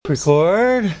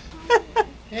Record.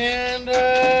 And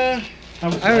I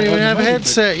don't even have a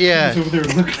headset yet. I was over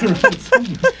there looking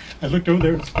around. I looked over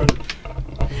there and started.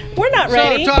 We're not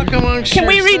ready. So talk amongst Can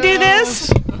we redo yourselves.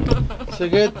 this? It's a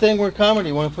good thing we're comedy.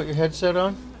 You want to put your headset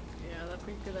on? Yeah, that'd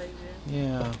be a good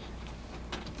idea.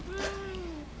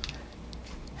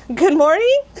 Yeah. Good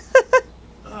morning.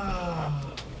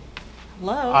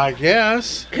 Hello. I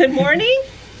guess. Good morning.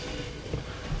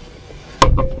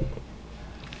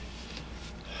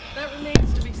 That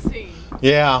remains to be seen.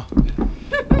 Yeah.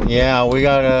 Yeah, we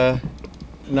gotta.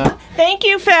 Not. Thank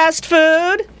you, fast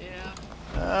food. Yeah.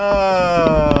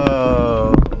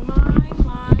 Oh.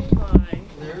 My.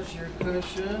 There's your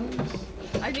cushions.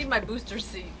 I need my booster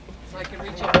seat so I can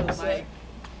reach over the mic.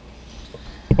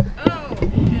 Oh,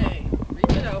 okay.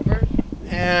 Reach it over.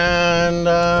 And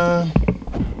no,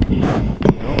 we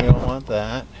don't want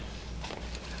that.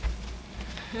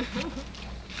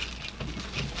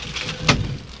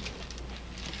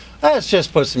 Let's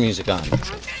just put some music on.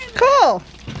 Cool.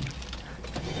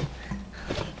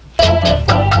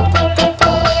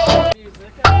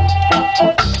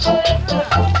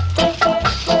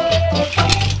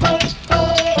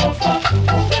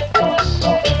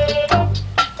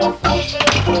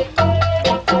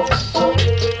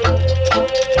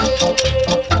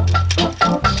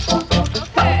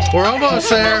 We're almost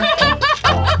there. This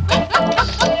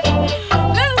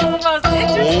is the most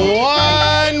interesting.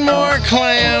 One more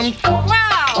clam.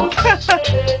 Wow. So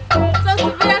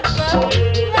Samantha,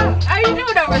 how are you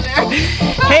doing over there?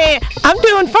 Hey, I'm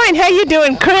doing fine. How you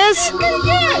doing, Chris? Pretty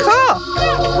good. Cool.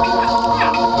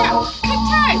 Good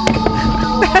time.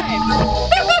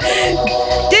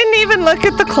 Didn't even look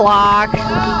at the clock.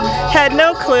 Had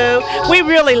no clue. We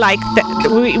really like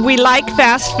we like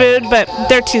fast food, but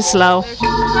they're too slow. They're too slow.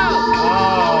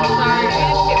 Oh, sorry.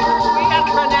 We had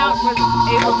to run out.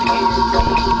 Wasn't able to get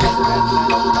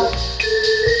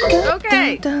you.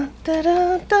 Okay. Dun, dun,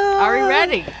 dun, dun. Are we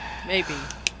ready? Maybe.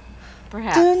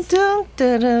 Perhaps. Dun, dun,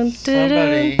 dun, dun, dun,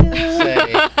 Somebody dun.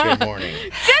 say good morning.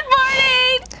 Good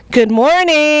morning. Good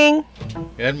morning.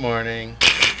 Good morning.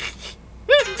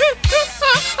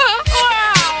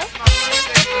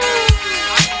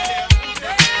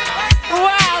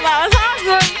 Wow, that was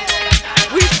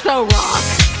awesome. We so rock.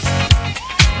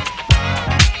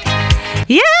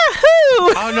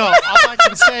 Yahoo! Oh no, all I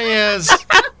can say is.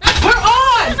 We're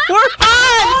on. We're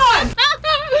on!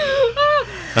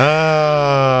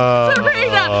 Oh.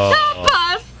 Serena, help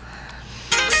us.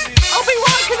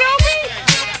 Obi-Wan Kenobi?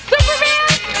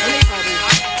 Superman? Anybody.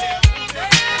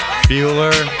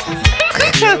 Bueller.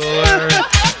 Bueller.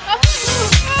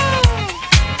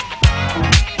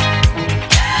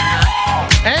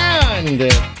 And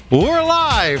we're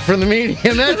live from the Media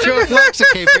Metroplex at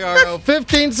KPRO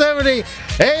 1570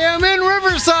 AM in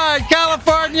Riverside,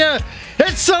 California.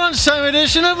 It's the lunchtime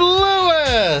edition of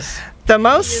Lewis. The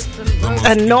most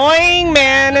annoying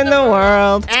man in the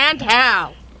world. And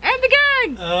Hal. And the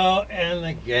gang. Oh, and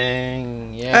the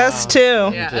gang. Yeah. Us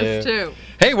too. Yeah, us too.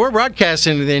 Hey, we're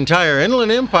broadcasting to the entire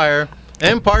Inland Empire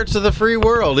and parts of the free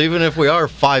world, even if we are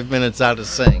 5 minutes out of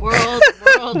sync. World.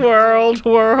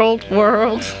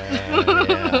 World.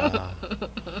 Yeah.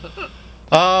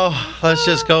 Oh, let's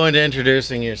just go into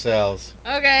introducing yourselves.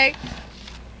 Okay.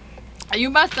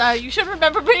 You should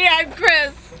remember me. I'm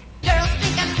Chris. Girls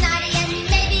think I'm snotty and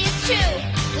maybe it's true.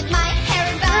 With my hair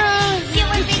and body, you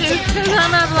would be too. Because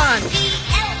I'm a blonde.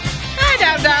 I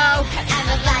don't know. Cause I'm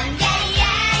a blonde,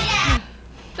 yeah.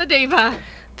 The diva.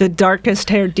 The darkest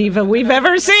haired diva we've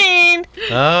ever seen. Oh,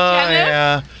 Dennis?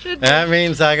 yeah. Should That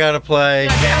means I gotta play.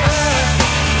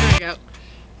 There we go.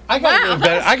 I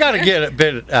gotta get a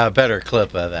bit better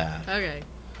clip of that. Okay.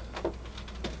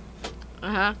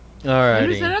 Uh-huh. Alrighty.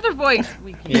 There's another voice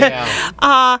we can Yeah.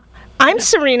 I'm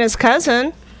Serena's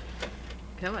cousin.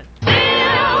 Come on.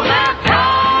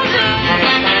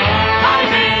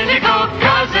 Identical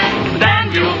cousins,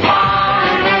 then you'll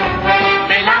find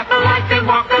they laugh alike, they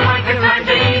walk alike, they like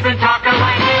to even talk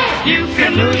alike. You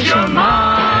can lose your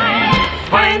mind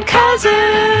when Cousins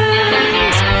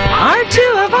are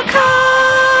two of a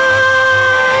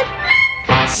kind.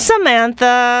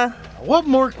 Samantha. What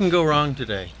more can go wrong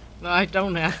today? No, I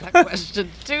don't ask that question.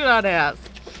 Do not ask.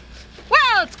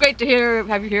 Well, it's great to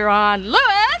have you here on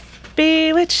Lewis.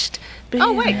 Bewitched.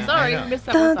 Oh, wait, sorry. You missed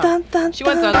that Dun, one dun, song. dun, She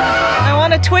wants dun. a... I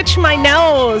want to twitch my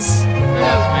nose.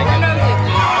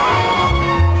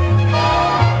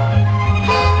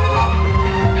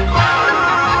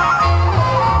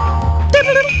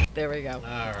 There we go.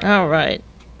 All right.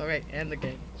 Okay, and the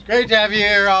game. It's great to have you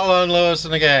here all on Lewis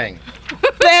and the Gang.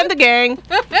 And the gang.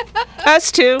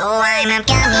 Us too. Oh, I'm a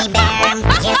gummy bear.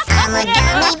 Yes, I'm a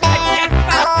gummy bear.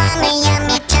 Oh, I'm a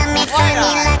yummy tummy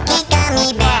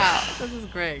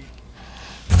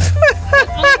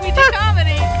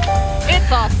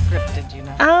all scripted, you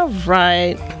know. All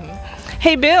right.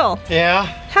 Hey, Bill, Yeah.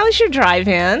 how was your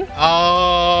drive-in? Oh,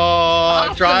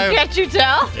 Awesome, drive. can't you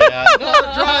tell? Yeah. No,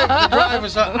 the drive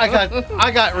was. I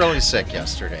got really sick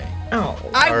yesterday. Oh.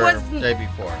 I or wasn't. day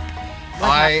before.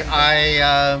 I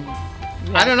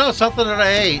don't know, something that I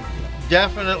ate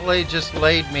definitely just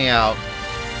laid me out.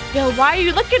 Bill, why are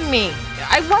you looking at me?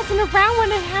 I wasn't around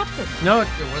when it happened. No, it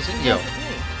wasn't you. It wasn't me.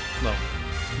 No,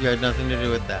 you had nothing to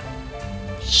do with that.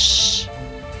 Shh.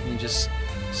 You just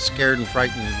scared and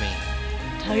frightened me.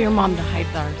 Tell your mom to hide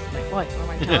the arsenic. What? Why am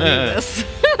I telling you this?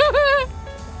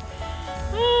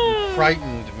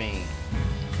 Frightened me.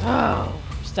 Oh,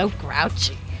 so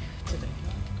grouchy today.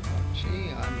 Gee,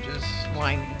 I'm just.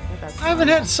 Whiny. I haven't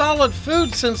had solid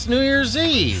food since New Year's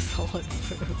Eve. solid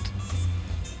food.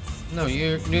 No,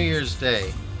 New Year's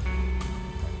Day.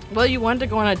 Well, you wanted to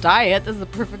go on a diet. This is a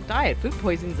perfect diet. Food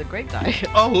poisoning's a great diet.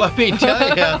 Oh, let me tell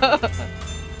you.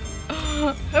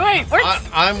 Wait,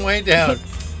 I'm way down.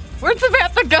 where'd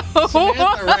Samantha go?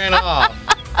 Samantha ran off.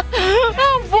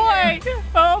 Oh boy.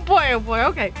 Oh boy. Oh boy.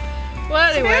 Okay.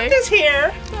 Well, anyway. Samantha's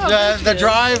here. The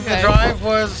drive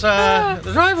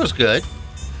was good.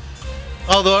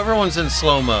 Although everyone's in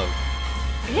slow mode.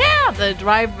 Yeah, the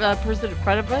person in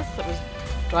front of us that was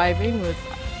driving it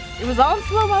was all in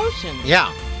slow motion.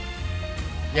 Yeah.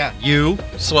 Yeah. You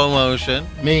slow motion.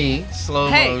 Me slow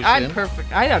Hey, motion. I'm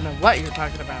perfect. I don't know what you're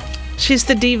talking about. She's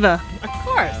the diva. Of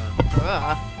course.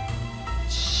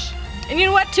 Shh. And you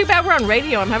know what? Too bad we're on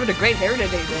radio. I'm having a great hair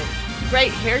today.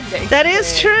 Great hair day. That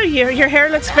is true. Your hair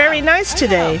looks very nice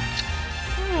today.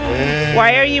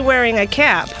 Why are you wearing a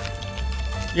cap?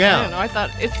 I Yeah. don't know. I thought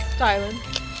it's styling.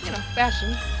 You know,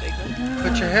 fashion statement.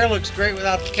 But your hair looks great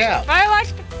without the cap. I like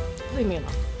it. Leave me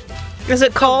alone. Is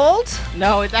it cold?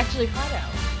 No, it's actually hot out.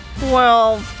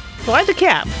 Well, why the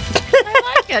cap?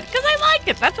 I like it because I like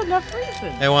it. That's enough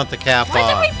reason. They want the cap Why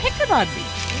on. are we picking on me?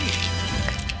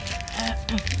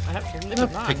 I don't care. Leave I'm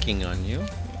it not on. picking on you.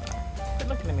 Quit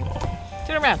looking at me.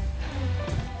 Turn around.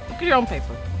 Look at your own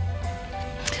paper.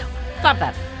 Stop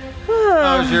that.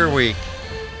 How was your week?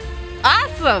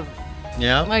 Awesome.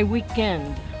 Yeah? My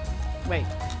weekend. Wait,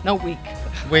 no week.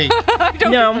 Week. I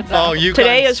don't No. even know. Oh, you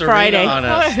Today got is Serena Friday. on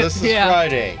us. This is Yeah.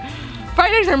 Friday.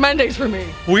 Fridays or Mondays for me.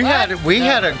 We What? had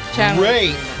a Channel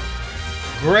great,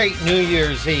 Serena. great New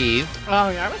Year's Eve Oh,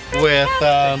 yeah. It was with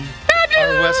fantastic.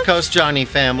 our West Coast Johnny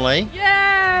family.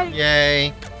 Yay!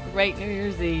 Yay. Great New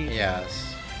Year's Eve.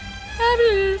 Yes.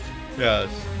 Fabulous. Yes.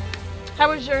 How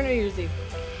was your New Year's Eve?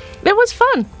 It was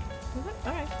fun.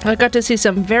 All right. I got to see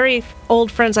some very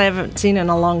old friends I haven't seen in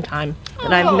a long time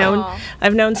that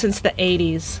I've known since the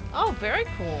 80s. Oh, very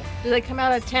cool. Do they come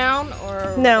out of town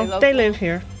or? No, are they local? live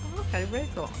here. Oh, okay, very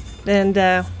cool. And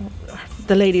the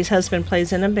lady's husband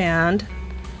plays in a band,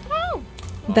 Oh,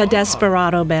 the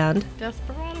Desperado Band.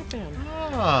 Desperado band.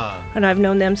 Ah. And I've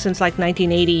known them since like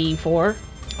 1984.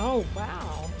 Oh,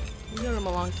 wow. You've known them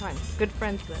a long time. Good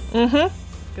friends then.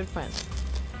 Mm-hmm. Good friends.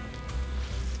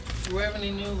 Do we have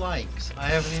any new likes? I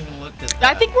haven't even looked at that.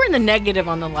 I think we're in the negative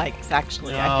on the likes,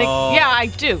 actually. I think, No. yeah, I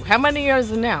do. How many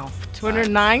is it now?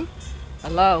 209?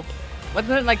 Hello.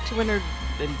 Wasn't it like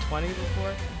 220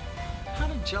 before? How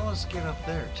did Jealous get up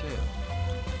there, too?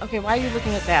 Okay, why are you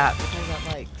looking at that? We're talking about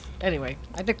likes. Anyway,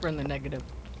 I think we're in the negative.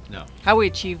 No. How we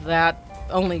achieve that,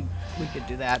 only we could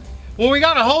do that. Well, we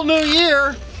got a whole new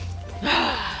year.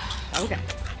 Okay.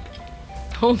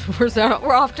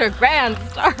 We're off to a grand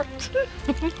start.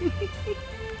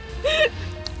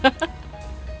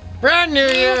 Brand new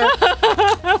year.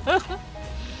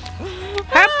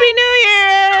 Happy New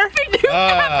Year!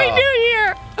 Happy New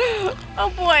Year!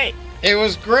 Oh boy. It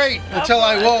was great until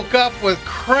I woke up with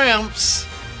cramps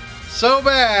so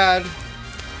bad.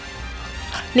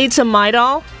 Need some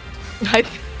Midol?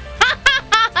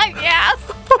 Yes.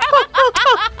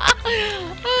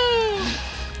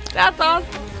 That's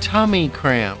awesome. Tummy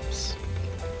cramps.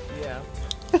 Yeah.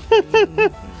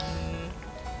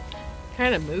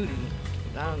 Kind of moody.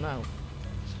 I don't know.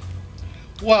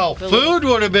 Well, food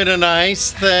would have been a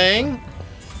nice thing.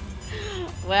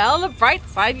 Well, the bright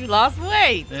side, you lost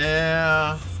weight.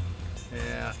 Yeah.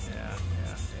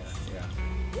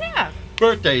 Yeah.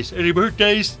 Birthdays. Any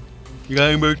birthdays? You got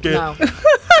any birthdays? No.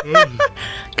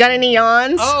 Got any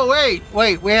yawns? Oh,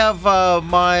 wait. We have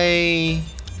my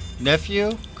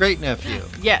nephew, great nephew.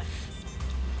 Yes.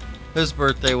 His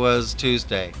birthday was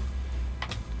Tuesday.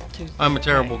 Tuesday. I'm a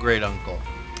terrible great uncle.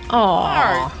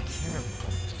 Aw.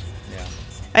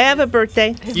 I have a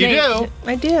birthday. You do?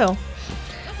 I do.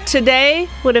 Today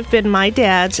would have been my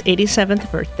dad's 87th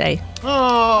birthday.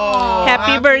 Oh,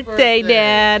 Happy birthday,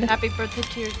 Dad. Happy birthday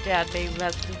to your dad. May he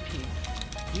rest in peace.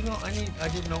 You know, I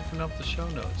didn't open up the show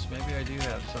notes. Maybe I do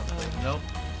have something. Nope.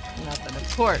 Nothing.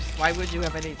 Of course. Why would you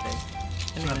have anything?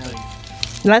 Nothing.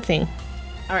 Nothing.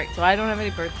 All right. So I don't have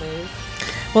any birthdays.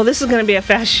 Well, this is going to be a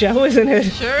fast show, isn't it?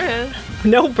 Sure is.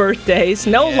 No birthdays,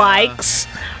 no Yeah. likes.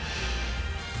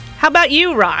 How about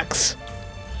you, Rox?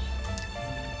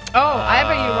 Oh, I have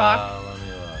a you rock. Let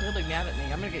me look. You're really mad at me.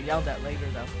 I'm gonna get yelled at later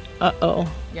though.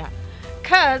 Uh-oh. Yeah.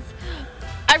 Cause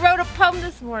I wrote a poem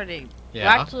this morning. Yeah.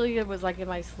 Well, actually, it was like in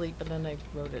my sleep, and then I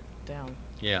wrote it down.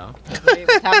 Yeah. I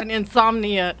was having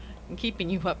insomnia and keeping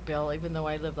you up, Bill, even though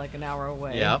I live like an hour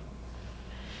away. Yep.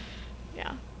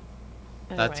 Yeah.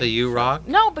 That's a Anyway, you rock?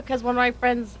 No, because one of my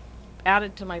friends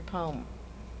added to my poem.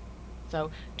 So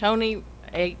Tony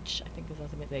H, I think his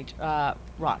last name is H,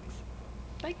 rocks.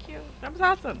 Thank you. That was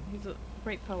awesome. He's a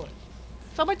great poet.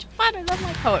 So much fun. I love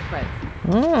my poet friends.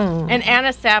 And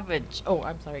Anna Savage. Oh,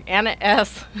 I'm sorry. Anna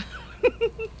S.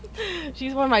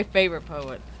 She's one of my favorite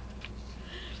poets.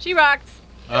 She rocks.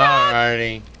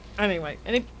 Alrighty. Anyway,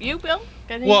 you, Bill?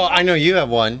 Got any- Well, I know you have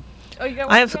one. Oh, you got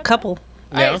one, I have a Samantha? couple.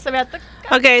 All right, Yeah. Samantha.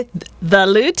 Go. Okay, the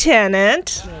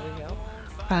lieutenant. There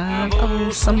we go.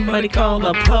 Somebody called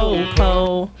a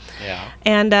po-po. Yeah.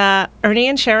 And Ernie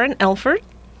and Sharon Elford.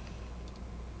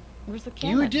 Where's the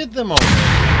camera? You did them already.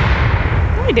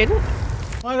 No, I didn't.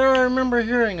 Why do I remember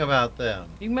hearing about them?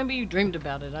 You remember you dreamed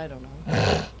about it. I don't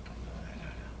know.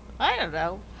 I don't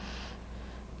know.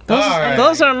 Alright.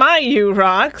 Those are my you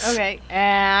rocks. Okay,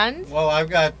 and Well, I've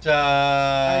got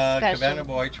Our special- Cabana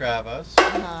Boy Travis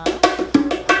Cabana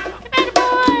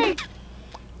Boy.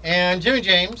 and Jimmy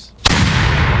James.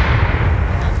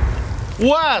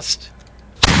 West.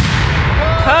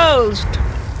 Coast.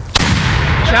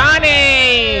 Johnny.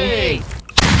 Hey.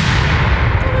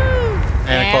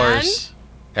 And of course,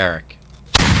 Eric.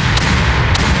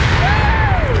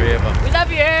 Three of them. We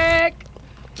love you, Eric.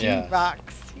 He Yes.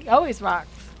 rocks. He always rocks.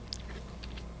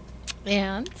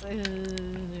 And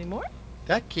any more?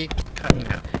 That keep cutting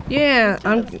out. Yeah,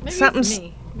 Maybe it's something's.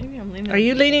 me. Maybe I'm leaning. Are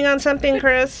you leaning on something,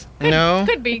 Chris? No.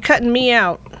 Could be. Cutting me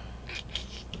out.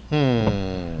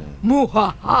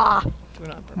 Moo-ha-ha.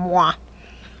 Mwah.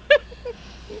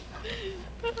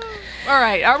 All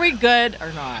right, are we good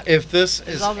or not? If this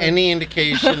is all the- any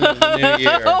indication of the new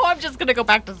year, Oh, I'm just gonna go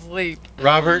back to sleep.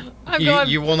 Robert, I'm going-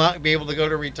 you will not be able to go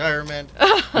to retirement.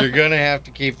 You're gonna have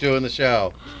to keep doing the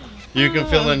show. You can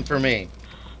fill in for me.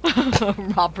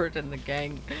 Robert and the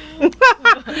gang.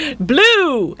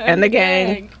 Blue and the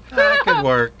gang. That could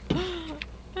work.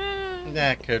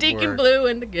 That could Deacon work. Blue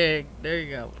and the gang. There you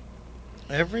go.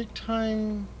 Every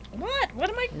time, What? What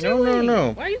am I No, doing? no,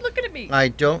 no. Why are you looking at me? I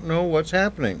don't know what's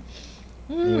happening.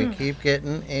 We keep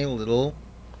getting a little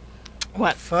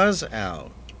What? fuzz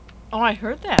out. Oh, I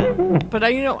heard that. But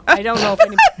I don't know if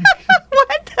any.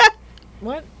 What the?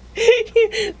 What?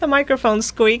 The microphone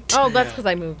squeaked. Oh, that's because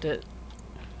I moved it.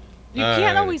 You can't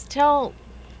Alright. always tell.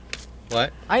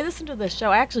 What? I listen to the show.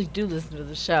 I actually do listen to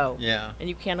the show. Yeah, And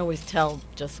you can't always tell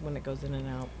just when it goes in and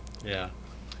out. yeah.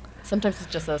 Sometimes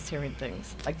it's just us hearing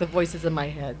things, like the voices in my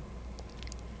head.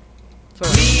 Sort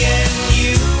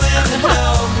of.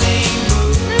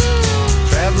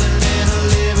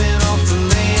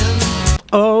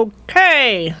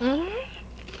 Okay.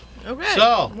 Okay.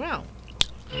 So- Wow.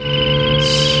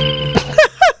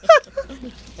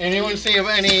 Anyone see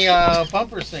any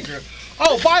bumper sticker?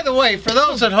 Oh, by the way, for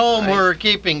those at home who are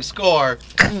keeping score,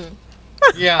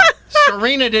 yeah,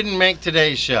 Serena didn't make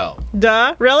today's show.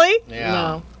 Duh. Really? Yeah.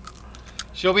 No.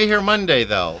 She'll be here Monday,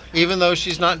 though, even though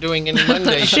she's not doing any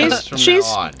Monday shows from she's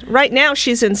now on. right now.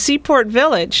 She's in Seaport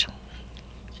Village.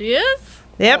 She is?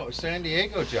 Yep. Oh, San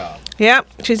Diego job. Yep.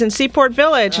 She's in Seaport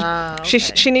Village. Okay.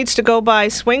 She needs to go by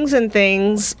Swings and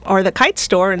Things or the Kite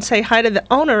Store and say hi to the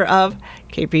owner of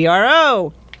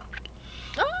KPRO.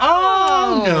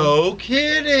 Oh, no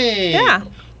kidding. Yeah.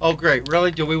 Oh, great. Really?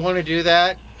 Do we want to do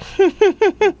that?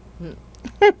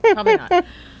 Probably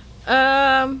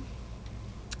not.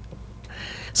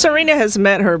 Serena has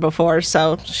met her before,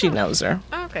 so she knows her.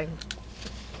 Okay.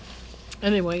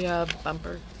 Anyway,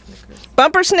 bumper Snickers.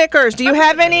 Bumper Snickers. Do you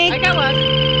have any? I got one.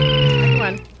 I got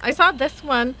one. I saw this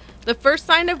one. The first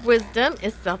sign of wisdom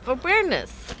is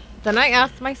self-awareness. Then I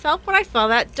asked myself when I saw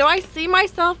that, do I see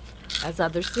myself as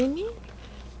others see me?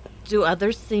 Do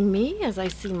others see me as I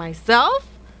see myself?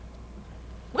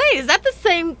 Wait, is that the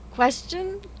same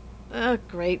question? Oh,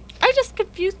 great. I just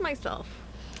confused myself.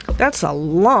 That's a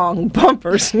long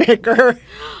bumper Snicker.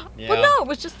 Yeah. Well, no, it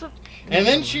was just a... And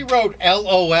then she wrote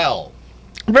LOL.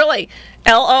 Really?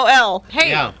 LOL.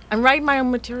 Hey, Yeah. I'm writing my own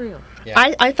material.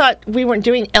 Yeah. I thought we weren't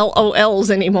doing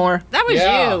LOLs anymore. That was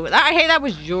Yeah. you. Hey, that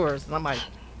was yours, not mine.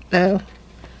 No.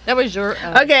 That was your.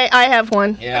 Okay, I have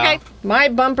one. Yeah. Okay. My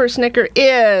bumper snicker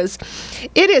is,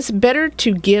 it is better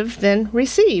to give than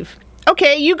receive.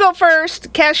 Okay, you go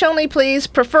first. Cash only, please.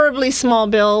 Preferably small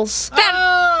bills.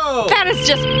 Oh! That is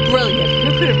just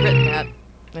brilliant. Who could have written that?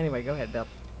 Anyway, go ahead, Bill.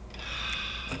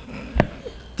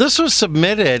 This was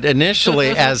submitted initially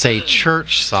as a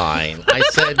church sign. I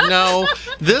said, no,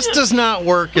 this does not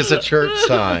work as a church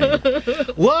sign.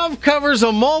 Love covers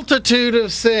a multitude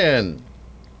of sin.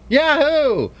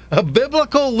 Yahoo! A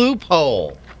biblical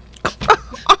loophole.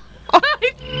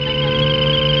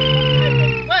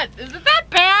 What? Is it that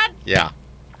bad? Yeah.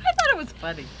 I thought it was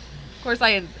funny. Of course,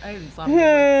 I saw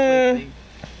it.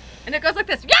 And it goes like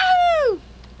this. Yahoo!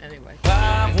 Anyway.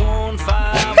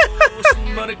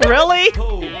 Really?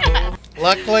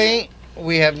 Luckily,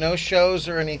 we have no shows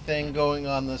or anything going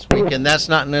on this weekend. That's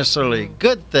not necessarily a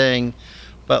good thing,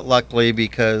 but luckily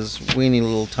because we need a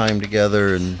little time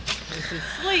together and This is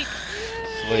sleep.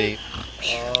 sleep.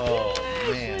 Oh,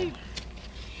 man.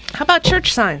 How about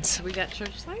church signs? We got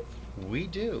church signs? We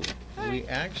do. We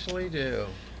actually do.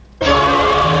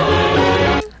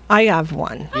 I have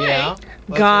one. Yeah.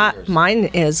 What's God, yours? mine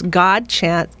is God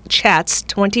chats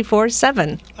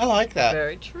 24/7. I like that.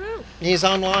 Very true. He's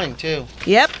online too.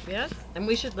 Yep. Yes, and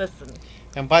we should listen.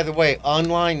 And by the way,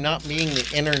 online not meaning the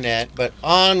internet, but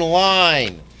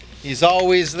online. He's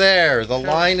always there. The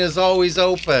line is always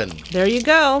open. There you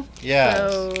go. Yes.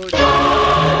 So,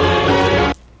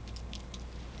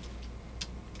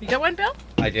 you got one, Bill?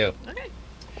 I do. Okay.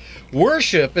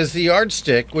 Worship is the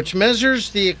yardstick which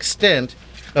measures the extent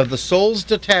of the soul's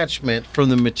detachment from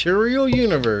the material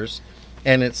universe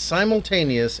and its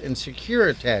simultaneous and secure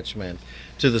attachment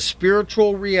to the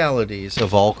spiritual realities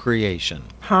of all creation.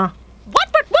 Huh. What?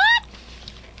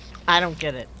 I don't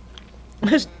get it.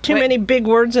 There's too many big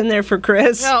words in there for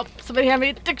Chris. Help. Somebody have me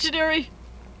a dictionary.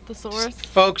 Thesaurus.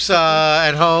 Folks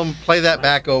at home, play that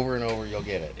back over and over. You'll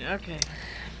get it. Okay.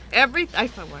 I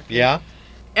found one. Yeah?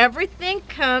 Everything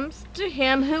comes to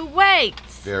him who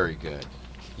waits. Very good.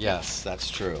 Yes, that's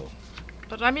true.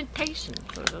 But I'm impatient.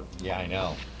 So it doesn't- Yeah, I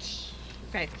know.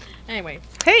 okay. Anyway.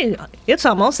 Hey, it's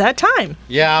almost that time.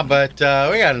 Yeah, but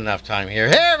we got enough time here.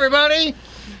 Hey, everybody!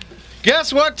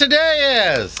 Guess what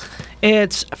today is?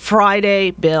 It's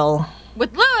Friday, Bill.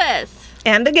 With Lewis.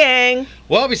 And the gang.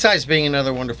 Well, besides being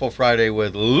another wonderful Friday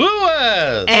with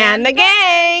Lewis, And the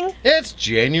gang. it's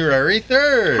January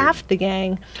 3rd. Half the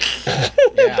gang. Yeah.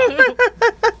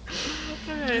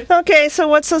 Okay, so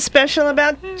what's so special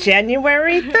about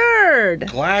January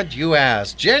 3rd? Glad you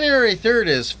asked. January 3rd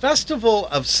is Festival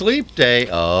of Sleep Day.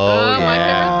 Oh, my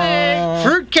yeah. favorite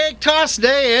Fruitcake Toss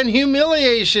Day and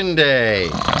Humiliation Day.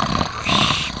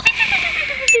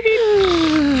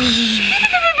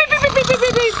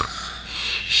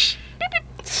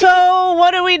 So,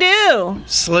 what do we do?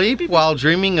 Sleep while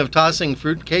dreaming of tossing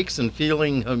fruitcakes and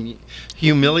feeling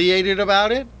humiliated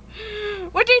about it?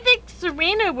 What do you think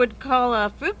Serena would call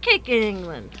a fruitcake in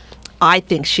England? I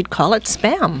think she'd call it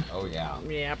spam. Oh, yeah.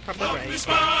 Yeah, probably right.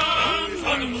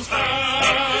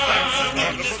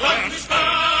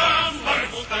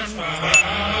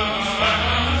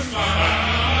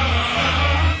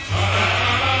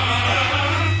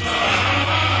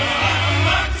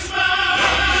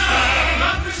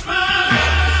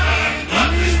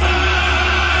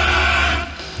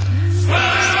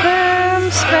 Spam,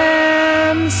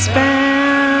 spam,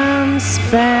 spam,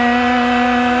 spam.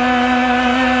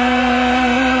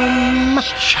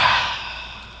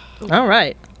 All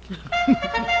right.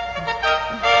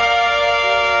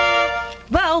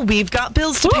 Well, we've got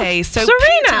bills to Ooh, pay, so pay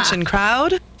Serena! attention,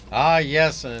 crowd. Ah,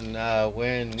 yes, and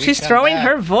when we She's come throwing back-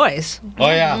 her voice. Oh,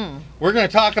 yeah. We're going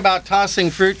to talk about tossing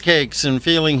fruitcakes and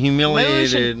feeling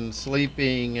humiliated and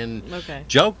sleeping and Okay.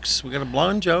 jokes. We got a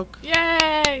blonde joke.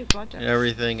 Yay! Watch out.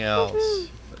 Everything else.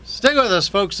 Stick with us,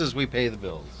 folks, as we pay the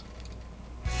bills.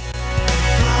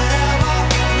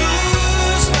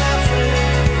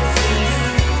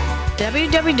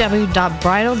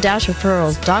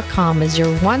 www.bridal-referrals.com is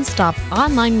your one-stop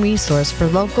online resource for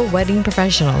local wedding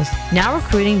professionals, now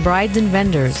recruiting brides and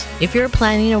vendors. If you're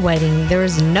planning a wedding, there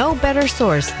is no better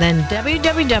source than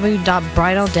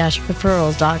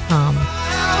www.bridal-referrals.com.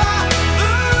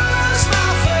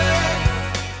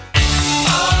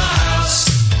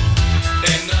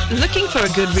 Looking for a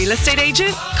good real estate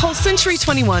agent? Call Century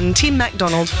 21 Team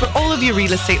MacDonald for all of your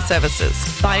real estate services.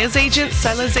 Buyer's agent,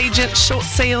 seller's agent, short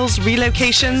sales,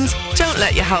 relocations. Don't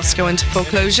let your house go into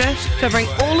foreclosure. Covering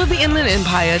all of the Inland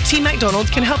Empire, Team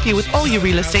MacDonald can help you with all your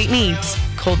real estate needs.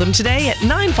 Call them today at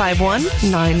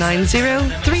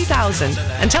 951-990-3000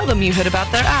 and tell them you heard about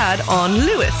their ad on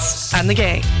Lewis and the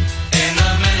Gang. In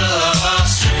the middle of our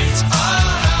streets, our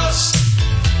house.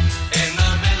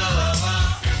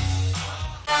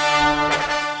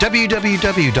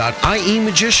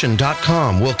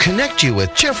 www.iemagician.com will connect you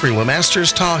with Jeffrey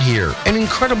Lemasters Tahir, an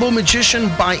incredible magician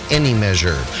by any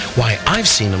measure. Why, I've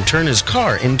seen him turn his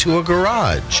car into a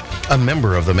garage. A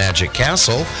member of the Magic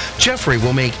Castle, Jeffrey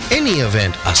will make any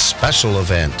event a special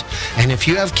event. And if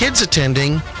you have kids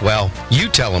attending, well, you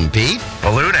tell them, Pete.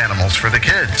 Balloon animals for the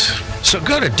kids. So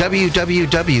go to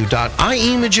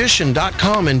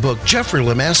www.iemagician.com and book Jeffrey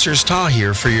Lemasters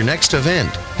Tahir for your next event.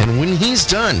 And when he's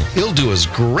done, he'll do his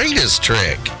greatest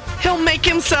trick. He'll make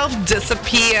himself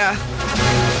disappear.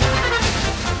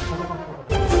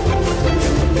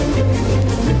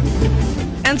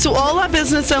 And to all our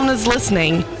business owners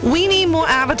listening, we need more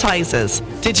advertisers.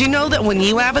 Did you know that when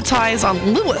you advertise on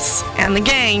Lewis and the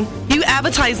Gang, you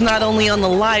advertise not only on the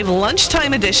live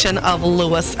lunchtime edition of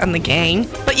Lewis and the Gang,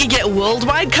 but you get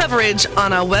worldwide coverage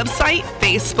on our website,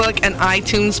 Facebook, and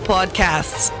iTunes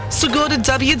podcasts. So go to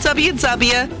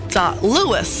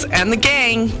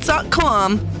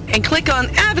www.lewisandthegang.com and click on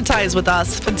Advertise with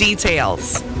Us for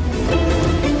details.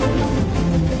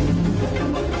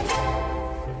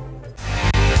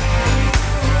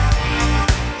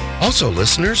 Also,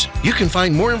 listeners, you can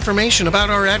find more information about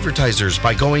our advertisers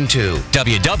by going to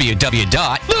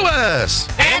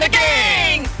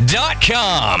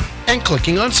www.lewisandthegang.com and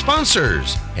clicking on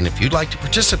sponsors. And if you'd like to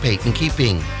participate in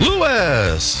keeping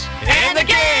Lewis and the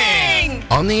Gang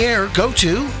on the air, go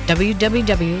to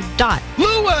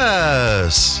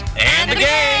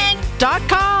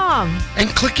www.lewisandthegang.com and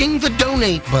clicking the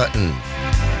donate button.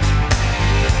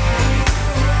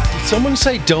 Did someone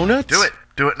say donuts? Do it.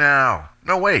 Do it now.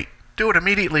 No, wait. Do it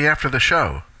immediately after the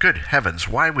show. Good heavens,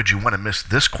 why would you want to miss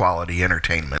this quality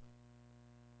entertainment?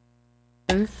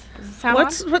 Is the sound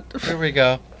What's on? what? Here we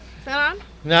go. Is that on?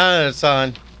 No, it's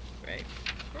on. Great.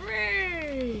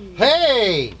 Hooray!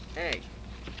 Hey! Hey.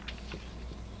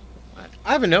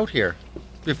 I have a note here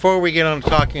before we get on to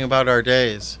talking about our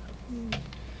days.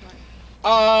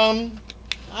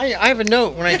 I have a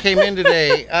note when I came in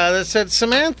today that said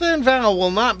Samantha and Val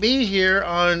will not be here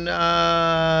on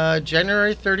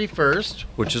January 31st,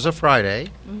 which is a Friday,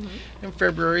 and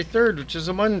February 3rd, which is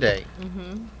a Monday.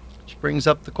 Which brings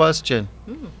up the question.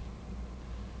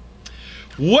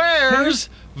 Where's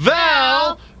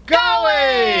Val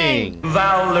going?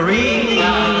 Valerie,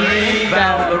 Valerie,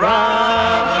 Valerie,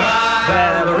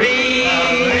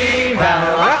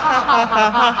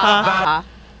 Valerie.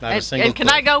 Not a single And can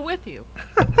clue. I go with you?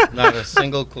 Not a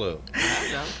single clue.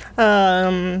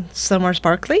 Somewhere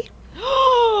sparkly.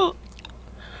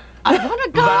 I want to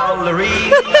go. Valerie,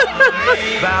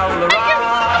 Valerie,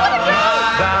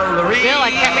 Valerie. Bill,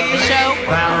 I can't make the show.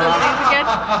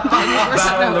 Those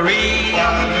days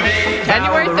again.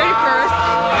 January 31st.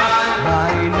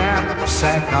 My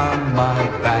knapsack on my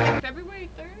back. February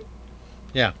 3rd?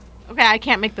 Yeah. Okay, I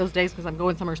can't make those days because I'm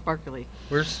going somewhere sparkly.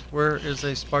 Where is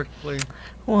a sparkly?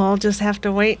 Well, I'll just have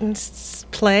to wait and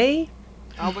play.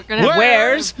 Oh, we're gonna.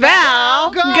 Where's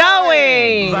Val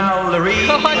going? Valerie,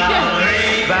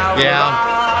 Valerie, Valerie.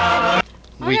 Yeah.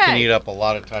 We can Okay. eat up a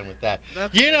lot of time with that.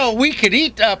 You know, we could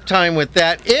eat up time with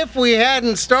that if we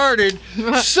hadn't started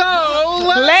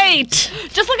so Late.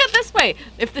 Just look at it this way.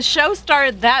 If the show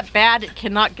started that bad, it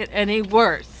cannot get any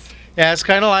worse. Yeah, it's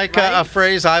kind of like a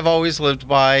phrase I've always lived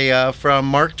by from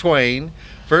Mark Twain.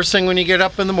 First thing when you get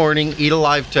up in the morning, eat a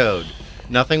live toad.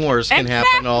 Nothing worse can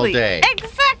happen all day.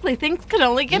 Exactly. Things can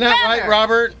only get Isn't that better. right,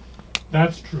 Robert?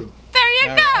 That's true. There you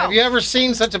go. Have you ever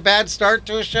seen such a bad start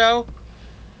to a show?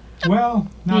 Well,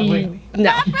 not lately. No.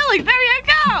 Not really. There you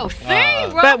go.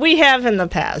 See? But we have in the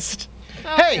past.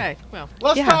 Okay. Hey, Well,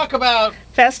 let's Yeah. talk about...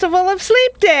 Festival of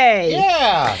Sleep Day.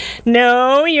 Yeah.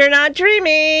 No, you're not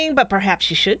dreaming, but perhaps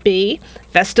you should be.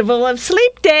 Festival of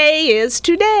Sleep Day is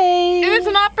today. it is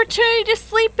an opportunity to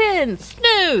sleep in,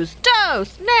 snooze,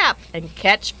 doze, nap, and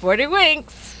catch 40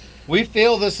 winks. We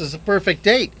feel this is a perfect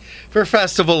date for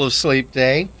Festival of Sleep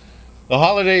Day. The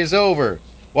holiday is over.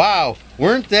 Wow,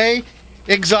 weren't they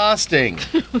exhausting?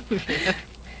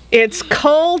 It's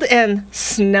cold and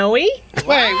snowy.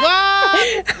 Wait,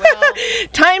 what?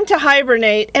 Time to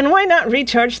hibernate, and why not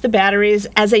recharge the batteries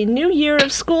as a new year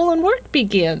of school and work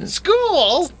begins?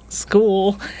 School?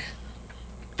 School.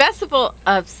 Festival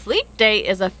of Sleep Day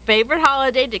is a favorite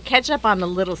holiday to catch up on a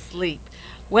little sleep.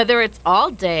 Whether it's all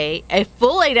day, a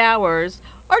full 8 hours,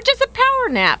 or just a power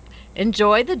nap,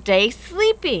 enjoy the day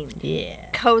sleeping. Yeah.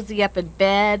 Cozy up in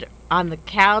bed, on the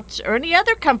couch, or any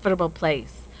other comfortable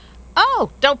place.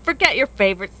 Oh, don't forget your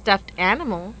favorite stuffed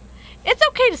animal. It's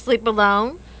okay to sleep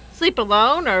alone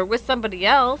or with somebody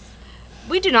else.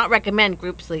 We do not recommend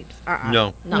group sleeps.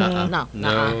 No.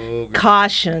 No.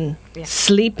 Caution. Yeah.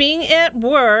 Sleeping at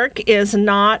work is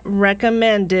not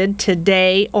recommended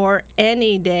today or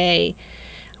any day.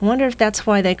 I wonder if that's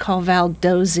why they call Val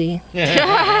dozy.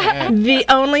 The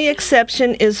only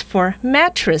exception is for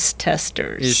mattress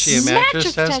testers. Is she a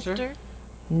mattress tester?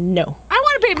 No. I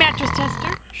want to be a mattress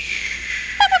tester.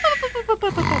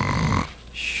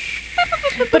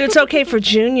 But it's okay for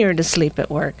Junior to sleep at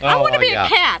work. I want to be a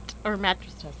cat or a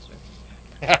mattress tester.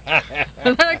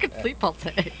 And then I could sleep all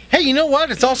day. Hey, you know what?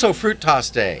 It's also Fruit Toss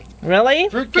Day. Really?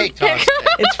 Fruitcake Toss Day.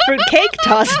 It's Fruit Cake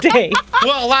Toss Day.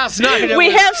 Well, last night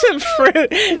We have some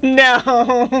fruit.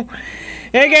 No.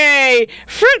 Okay,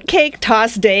 Fruitcake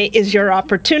Toss Day is your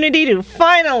opportunity to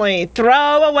finally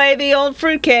throw away the old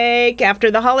fruitcake. After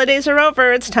the holidays are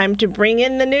over, it's time to bring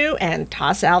in the new and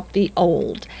toss out the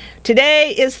old.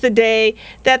 Today is the day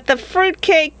that the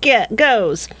fruitcake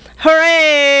goes.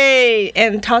 Hooray!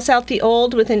 And toss out the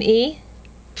old with an E?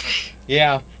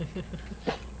 Yeah.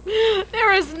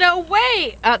 There is no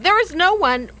way. There's no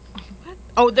one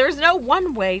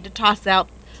way to toss out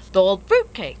the old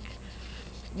fruitcake.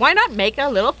 Why not make a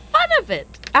little fun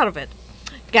out of it?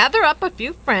 Gather up a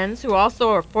few friends who also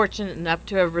are fortunate enough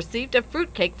to have received a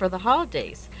fruitcake for the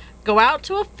holidays. Go out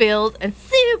to a field and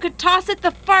see who could toss it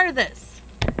the farthest.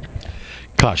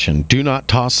 Caution, do not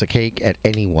toss a cake at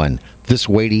anyone. This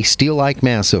weighty, steel-like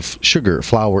mass of sugar,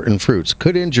 flour, and fruits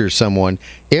could injure someone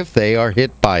if they are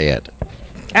hit by it.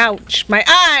 Ouch, my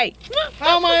eye!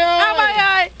 Oh, my eye! Oh, my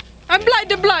eye! I'm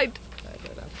blind.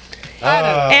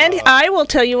 And I will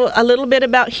tell you a little bit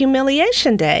about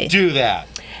Humiliation Day. Do that.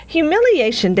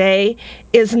 Humiliation Day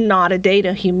is not a day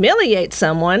to humiliate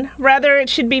someone. Rather, it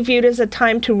should be viewed as a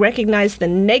time to recognize the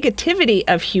negativity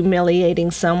of humiliating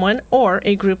someone or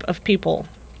a group of people.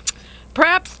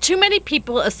 Perhaps too many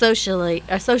people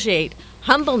associate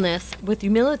humbleness with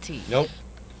humility. Nope.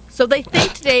 So they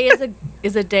think today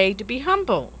is a day to be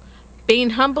humble. Being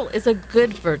humble is a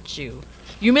good virtue.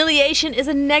 Humiliation is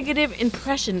a negative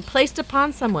impression placed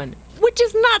upon someone, which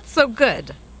is not so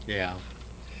good. Yeah.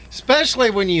 Especially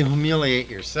when you humiliate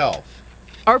yourself.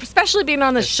 Or especially being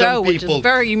on the show, which is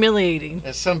very humiliating.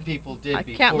 As some people did I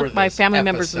before can't look my this family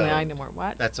members in the episode. eye anymore.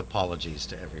 What? That's apologies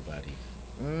to everybody.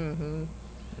 Mm-hmm.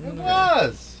 It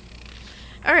was.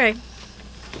 All right.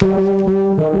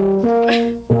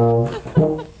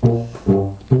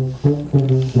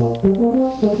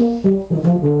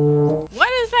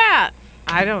 What is that?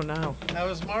 I don't know. That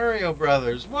was Mario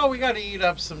Brothers. Well, we got to eat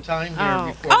up some time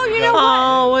here before. Oh, you know what?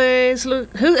 Always look.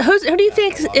 Who do you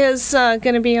think is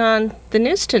going to be on the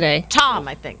news today? Tom,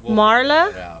 I think. We'll Marla?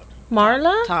 figure it out.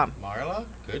 Marla? Tom. Marla?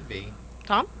 Could be.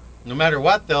 Tom? No matter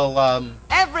what, they'll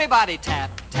Everybody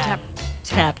tap, tap.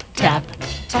 Tap, tap,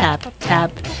 tap,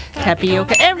 tap,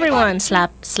 tapioca. Everyone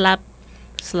slap, slap,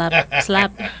 slap,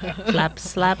 slap, slap,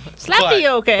 slap,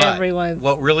 slapioca. But Everyone.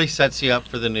 what really sets you up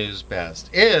for the news best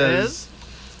is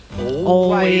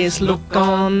Always look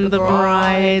on the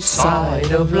bright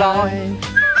side of life.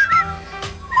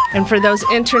 And for those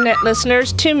internet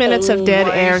listeners, 2 minutes of dead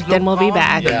air, then we'll be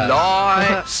back. Yeah.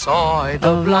 Light side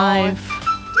Of life.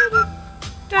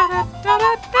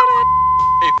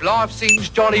 If life seems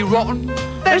jolly rotten,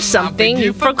 There's something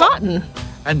you've forgotten.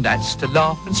 and that's to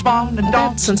laugh and smile and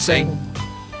dance and sing.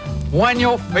 When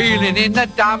you're feeling in the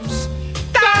dumps,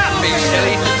 don't be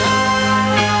silly.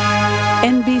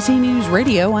 NBC News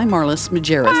Radio, I'm Marlis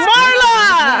Majerus. Marla!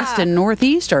 West and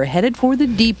Northeast are headed for the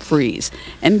deep freeze.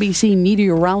 NBC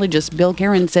meteorologist Bill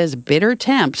Karen says bitter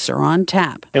temps are on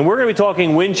tap. And we're going to be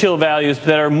talking wind chill values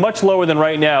that are much lower than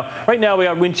right now. Right now we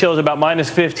got wind chills about minus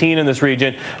 15 in this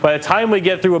region. By the time we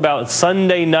get through about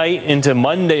Sunday night into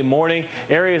Monday morning,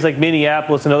 areas like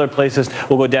Minneapolis and other places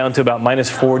will go down to about minus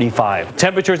 45.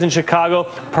 Temperatures in Chicago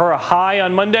per a high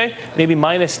on Monday, maybe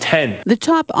minus 10. The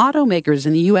top automakers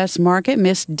in the U.S. market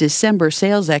missed December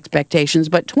sales expectations,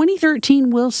 but 2013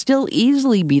 will still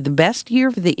easily be the best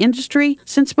year for the industry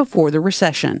since before the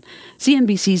recession.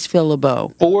 CNBC's Phil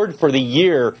LeBeau. Ford for the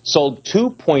year sold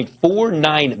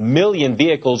 2.49 million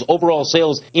vehicles, overall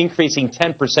sales increasing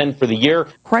 10% for the year.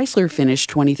 Chrysler finished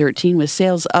 2013 with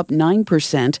sales up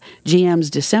 9%. GM's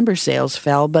December sales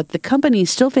fell, but the company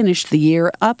still finished the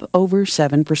year up over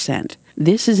 7%.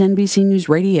 This is NBC News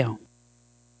Radio.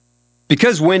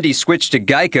 Because Wendy switched to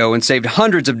Geico and saved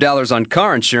hundreds of dollars on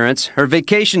car insurance, her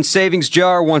vacation savings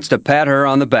jar wants to pat her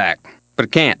on the back. But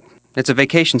it can't. It's a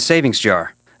vacation savings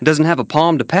jar. It doesn't have a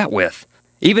palm to pat with.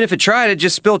 Even if it tried, it'd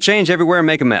just spill change everywhere and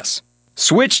make a mess.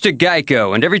 Switch to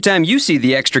Geico, and every time you see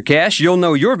the extra cash, you'll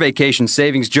know your vacation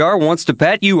savings jar wants to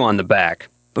pat you on the back.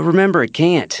 But remember, it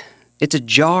can't. It's a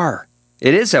jar.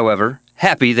 It is, however,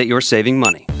 happy that you're saving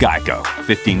money. Geico.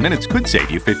 15 minutes could save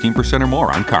you 15% or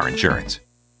more on car insurance.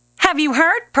 Have you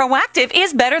heard? Proactiv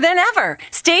is better than ever.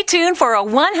 Stay tuned for a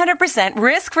 100%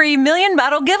 risk-free million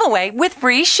bottle giveaway with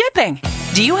free shipping.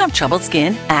 Do you have troubled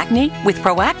skin, acne? With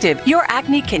Proactiv, your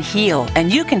acne can heal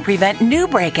and you can prevent new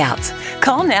breakouts.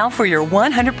 Call now for your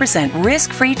 100%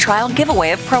 risk-free trial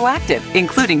giveaway of Proactiv,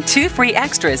 including 2 free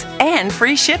extras and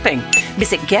free shipping.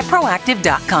 Visit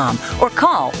getproactiv.com or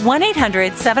call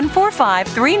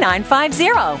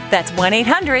 1-800-745-3950. That's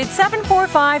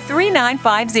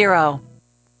 1-800-745-3950.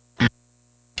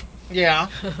 Yeah.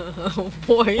 Oh,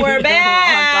 boy, We're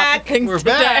back. We're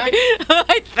back.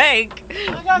 I think.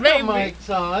 I got Maybe. the mics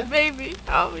on. Maybe.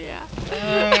 Oh, yeah.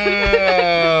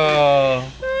 Oh.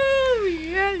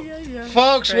 Yeah.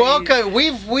 Folks, Crazy. welcome.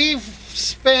 We've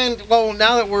spent, well,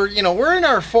 now that we're in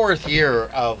our 4th year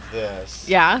of this.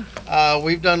 Yeah.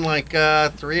 We've done like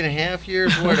 3.5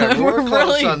 years, whatever. We're close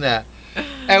Really? on that.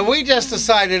 And we just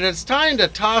decided it's time to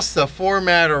toss the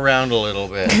format around a little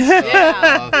bit. So,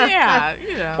 Yeah,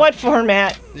 you know. What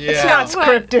format? Yeah. It's not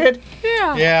scripted.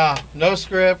 Yeah. Yeah, no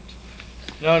script,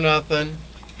 no nothing.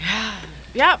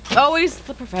 Yep. Always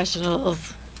the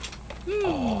professionals.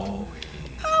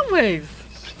 Always.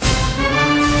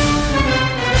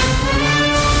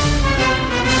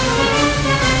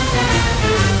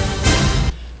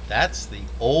 That's the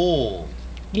old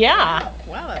Yeah.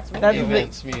 Wow, that's That's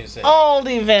events music. Old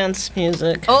events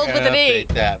music. Old Gotta with an E. update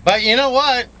that. But you know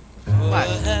what?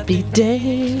 Happy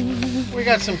day. We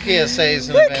got some PSAs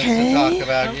and events to talk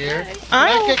about here. Can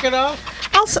I kick it off?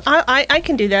 I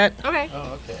can do that. Okay.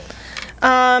 Oh, okay.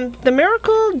 The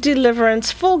Miracle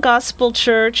Deliverance Full Gospel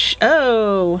Church.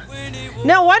 Oh.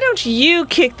 Now, why don't you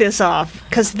kick this off?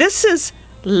 Because this is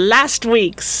last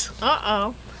week's.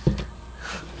 Uh-oh.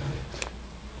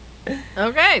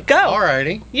 Okay. Go.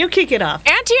 Alrighty. You kick it off.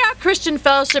 Antioch Christian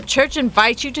Fellowship Church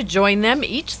invites you to join them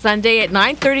each Sunday at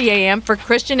 9:30 a.m. for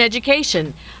Christian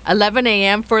education, 11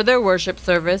 a.m. for their worship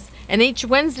service, and each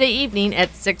Wednesday evening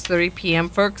at 6:30 p.m.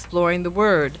 for exploring the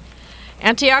Word.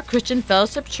 Antioch Christian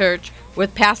Fellowship Church,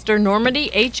 with Pastor Normandy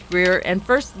H. Greer and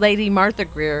First Lady Martha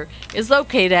Greer, is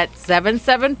located at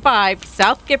 775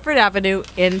 South Gifford Avenue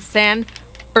in San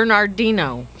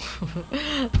Bernardino.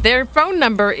 Their phone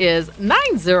number is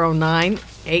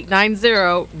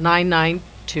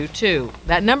 909-890-9922.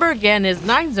 That number again is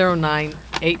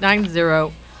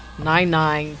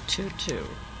 909-890-9922.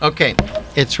 Okay,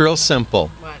 it's real simple.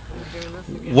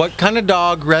 What kind of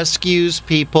dog rescues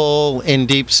people in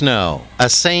deep snow? A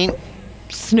saint?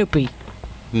 Snoopy.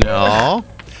 No.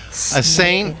 A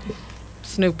saint?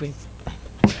 Snoopy.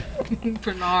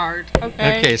 Bernard.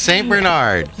 Okay. Okay, Saint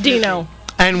Bernard. Dino.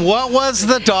 And what was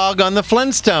the dog on the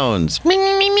Flintstones? Me,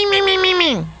 me, me, me, me, me, me,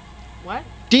 me. What?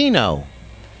 Dino.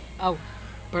 Oh,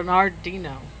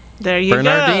 Bernardino. There you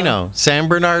Bernardino. San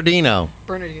Bernardino.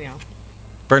 Bernardino.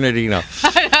 Bernardino.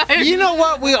 You know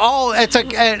what? We all,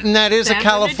 and that is a San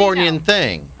Californian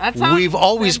thing. That's how We've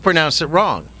always pronounced it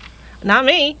wrong. go. Not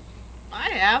me. I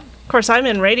have. Of course, I'm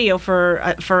in radio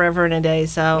for forever and a day,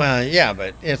 so. Well, yeah,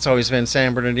 but it's always been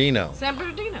San Bernardino. San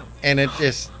Bernardino. And it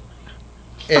just,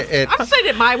 I'm saying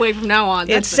it my way from now on.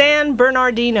 It's San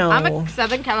Bernardino. I'm a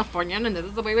Southern Californian, and this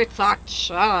is the way we talk.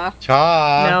 Cha.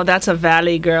 No, that's a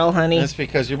valley girl, honey. That's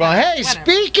because you're blonde. Hey,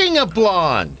 speaking of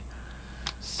blonde.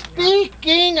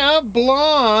 Speaking of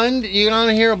blonde, you want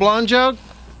to hear a blonde joke?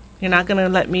 You're not going to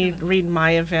let me read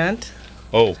my event?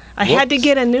 Oh. I had to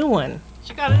get a new one.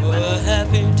 She got it.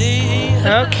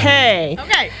 Okay.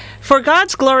 Okay. For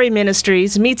God's Glory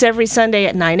Ministries meets every Sunday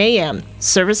at 9 a.m.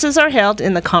 Services are held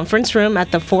in the conference room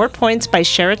at the 4 Points by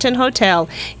Sheraton Hotel,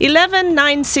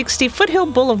 11960 Foothill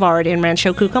Boulevard in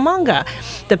Rancho Cucamonga.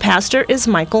 The pastor is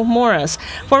Michael Morris.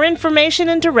 For information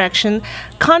and direction,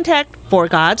 contact For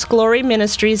God's Glory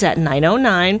Ministries at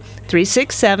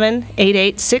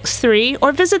 909-367-8863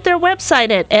 or visit their website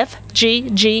at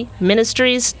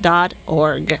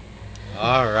fggministries.org.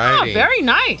 All righty. Oh, very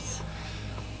nice.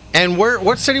 And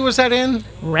what city was that in?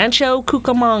 Rancho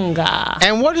Cucamonga.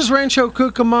 And what is Rancho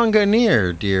Cucamonga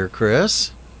near, dear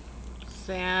Chris?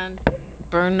 San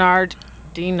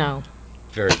Bernardino.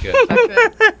 Very good.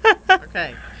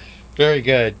 Okay. Very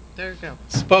good. There you go.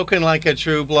 Spoken like a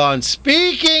true blonde.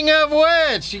 Speaking of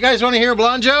which, you guys want to hear a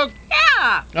blonde joke?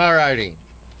 Yeah. All righty.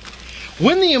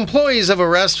 When the employees of a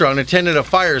restaurant attended a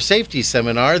fire safety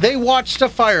seminar, they watched a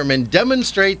fireman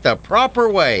demonstrate the proper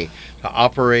way to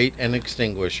operate an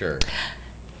extinguisher.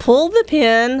 Pull the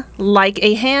pin like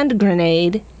a hand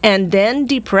grenade and then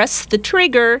depress the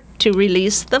trigger to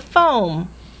release the foam.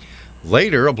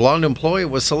 Later, a blonde employee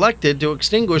was selected to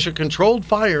extinguish a controlled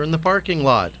fire in the parking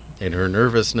lot. In her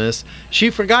nervousness,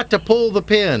 she forgot to pull the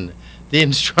pin. The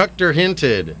instructor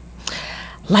hinted.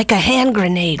 Like a hand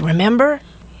grenade, remember?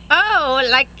 Oh,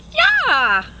 like,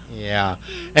 yeah. Yeah.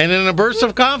 And in a burst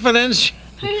of confidence,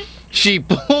 she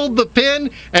pulled the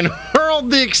pin and hurled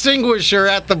the extinguisher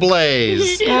at the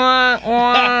blaze. Because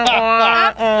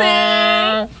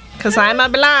I'm a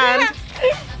blonde.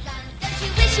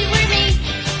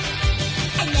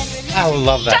 I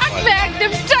love that Duck, one.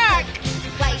 Magnum, duck.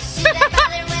 Why should I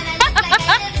bother when I look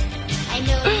like this? I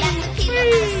know lots of people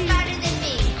are smarter than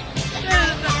me. But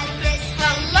I have this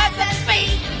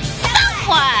philosophy.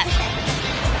 What?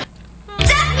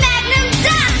 Duck, Magnum,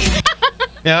 duck!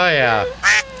 Oh, yeah.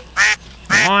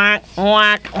 Whack, whack,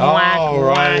 whack,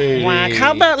 Alrighty. whack, whack.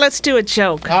 How about let's do a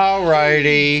joke?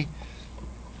 Alrighty.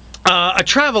 A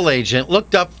travel agent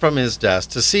looked up from his desk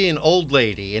to see an old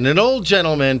lady and an old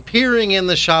gentleman peering in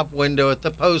the shop window at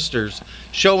the posters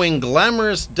showing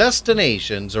glamorous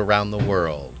destinations around the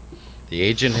world. The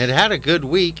agent had had a good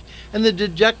week, and the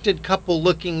dejected couple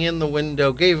looking in the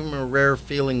window gave him a rare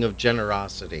feeling of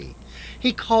generosity.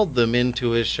 He called them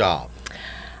into his shop.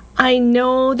 I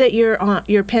know that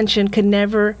your pension could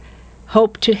never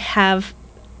hope to have.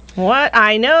 What?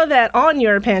 I know that on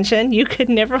your pension you could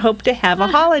never hope to have a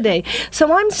holiday.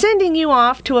 So I'm sending you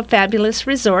off to a fabulous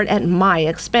resort at my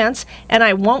expense, and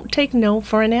I won't take no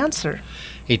for an answer.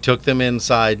 He took them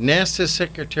inside and asked his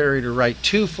secretary to write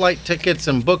 2 flight tickets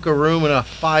and book a room in a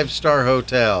 5-star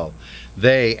hotel.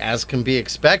 They, as can be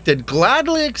expected,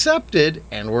 gladly accepted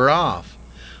and were off.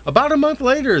 About a month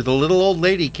later, the little old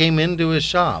lady came into his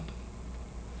shop.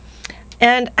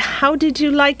 And how did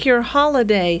you like your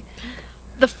holiday?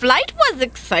 The flight was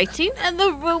exciting and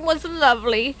the room was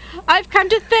lovely. I've come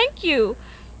to thank you.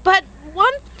 But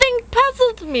one thing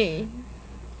puzzled me.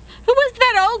 Who was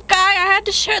that old guy I had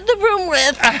to share the room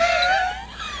with?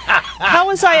 How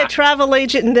was I a travel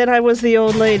agent and then I was the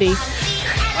old lady?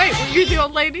 Wait, were you the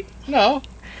old lady? No.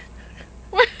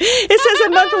 It says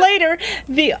a month later,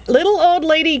 the little old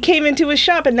lady came into his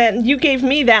shop, and then you gave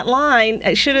me that line.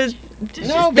 I should have.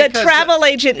 No, the because travel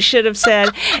agent should have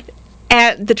said.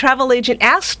 The travel agent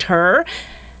asked her.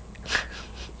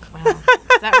 Wow. Is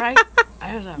that right?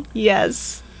 I don't know.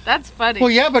 Yes. That's funny.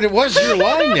 Well, yeah, but it was your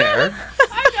line there.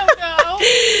 I don't know.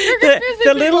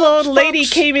 The little old lady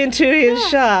came into his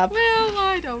shop. Well,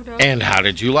 I don't know. And how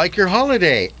did you like your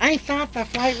holiday? I thought the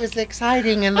flight was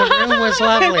exciting and the room was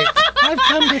lovely. I've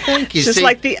come to thank you. Just See-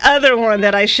 like the other one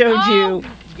that I showed you.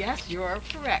 Yes, you are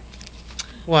correct.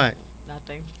 What?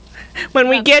 Nothing. When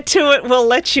we get to it, we'll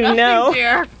let you know.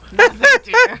 Dear. Nothing,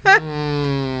 dear.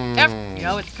 You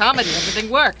know, it's comedy.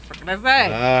 Everything works. What can I say?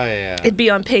 Oh, yeah. It'd be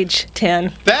on page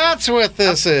 10. That's what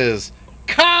this is.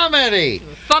 Comedy.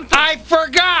 I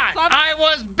forgot. I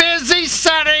was busy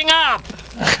setting up.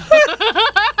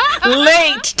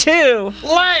 Late, too.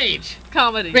 Late.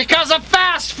 Comedy. Because of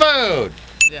fast food.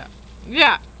 Yeah.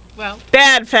 Yeah. Well.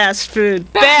 Bad fast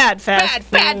food. Bad fast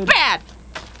food. Bad.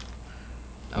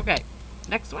 Okay.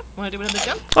 Next one. Want to do another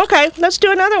joke? Okay, let's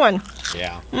do another one.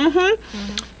 Yeah.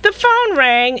 The phone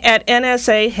rang at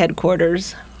NSA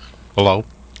headquarters. Hello?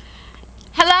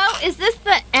 Hello, is this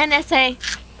the NSA?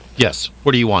 Yes.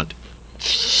 What do you want?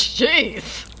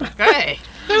 Jeez. Okay.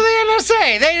 They're the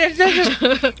NSA. They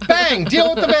just bang,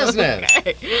 deal with the business.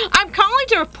 Okay. I'm calling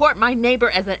to report my neighbor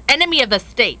as an enemy of the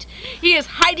state. He is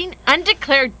hiding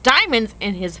undeclared diamonds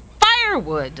in his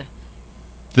firewood.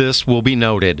 This will be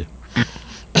noted.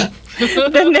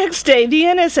 The next day, the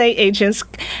NSA agents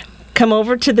come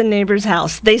over to the neighbor's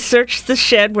house. They searched the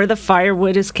shed where the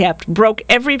firewood is kept, broke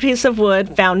every piece of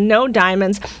wood, found no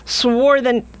diamonds, swore at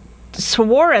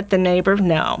the neighbor,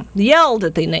 yelled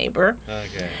at the neighbor,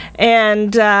 Okay.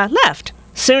 and left.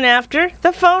 Soon after,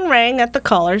 the phone rang at the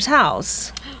caller's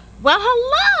house. Well,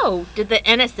 hello. Did the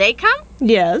NSA come?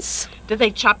 Yes. Did they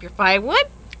chop your firewood?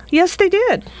 Yes, they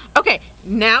did. Okay,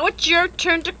 now it's your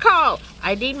turn to call.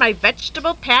 I need my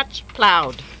vegetable patch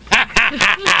plowed.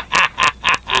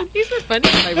 These were funny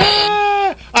when I read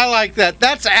them. I like that.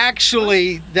 That's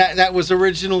actually, that was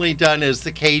originally done as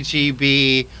the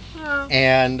KGB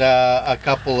and a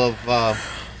couple of,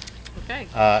 Okay.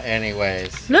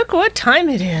 anyways. Look what time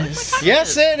it is.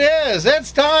 Yes, it is.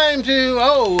 It's time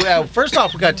to, first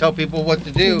off, we got to tell people what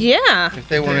to do. Yeah. If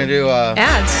they want to do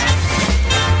ads.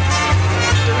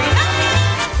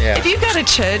 Yeah. If you've got a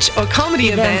church or comedy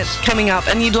event coming up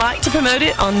and you'd like to promote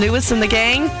it on Lewis and the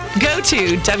Gang, go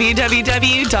to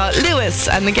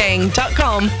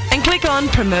www.lewisandthegang.com and click on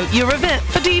Promote Your Event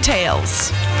for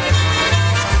details.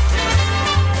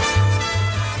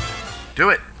 Do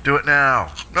it. Do it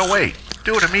now. No, wait.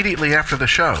 Do it immediately after the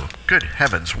show. Good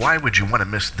heavens, why would you want to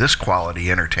miss this quality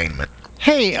entertainment?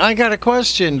 Hey, I got a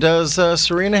question. Does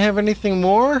Serena have anything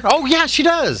more? Oh, yeah, she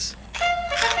does.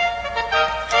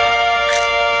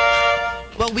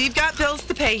 Well, we've got bills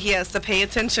to pay here, so pay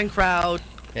attention, crowd.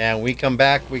 Yeah, when we come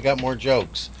back, we got more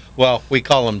jokes. Well, we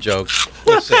call them jokes.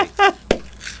 We'll see.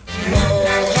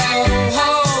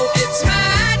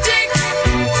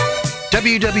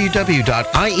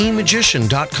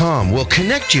 www.iemagician.com will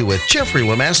connect you with Jeffrey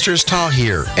Lemasters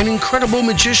Tahir, an incredible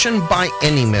magician by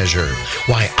any measure.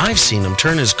 Why, I've seen him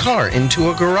turn his car into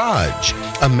a garage.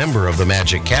 A member of the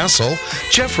Magic Castle,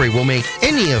 Jeffrey will make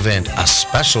any event a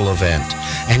special event.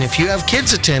 And if you have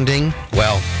kids attending,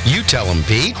 well, you tell them,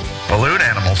 Pete. Balloon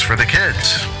animals for the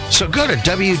kids. So go to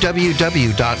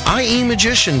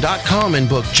www.iemagician.com and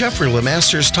book Jeffrey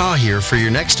Lemasters Tahir for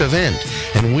your next event.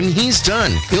 And when he's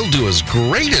done, he'll do his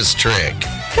greatest trick.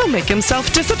 He'll make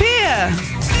himself disappear.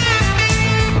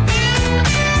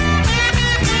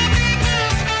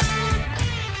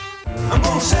 I'm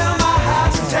gonna sell my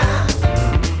house in town.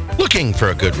 Looking for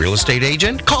a good real estate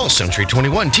agent? Call Century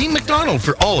 21 Team McDonald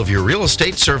for all of your real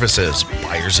estate services.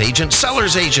 Buyer's agent,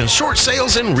 seller's agent, short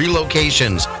sales, and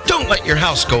relocations. Don't let your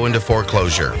house go into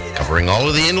foreclosure. Covering all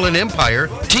of the Inland Empire,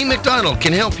 Team McDonald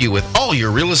can help you with all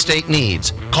your real estate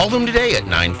needs. Call them today at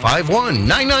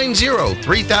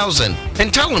 951-990-3000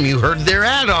 and tell them you heard their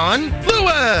ad on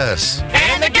Lewis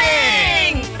And the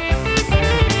gang!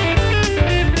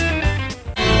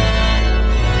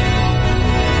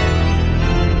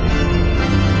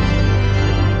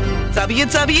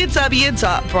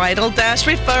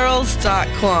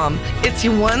 www.bridal-referrals.com. It's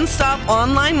your one-stop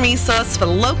online resource for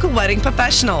local wedding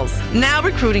professionals. Now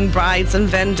recruiting brides and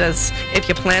vendors. If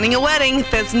you're planning a wedding,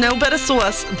 there's no better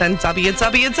source than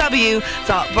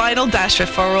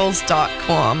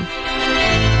www.bridal-referrals.com.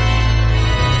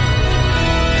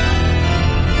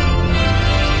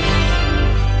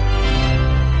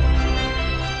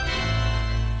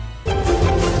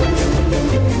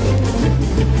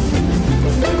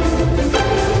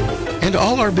 And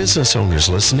all our business owners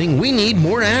listening, we need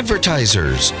more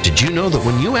advertisers. Did you know that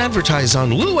when you advertise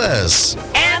on Lewis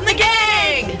And the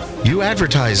gang! you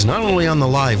advertise not only on the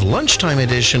live lunchtime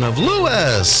edition of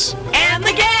Lewis, And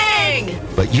the gang!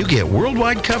 but you get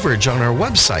worldwide coverage on our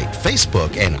website,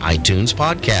 Facebook, and iTunes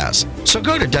podcast. So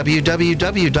go to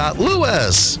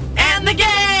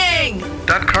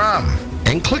www.lewisandthegang.com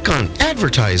and click on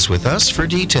Advertise with Us for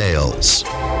details.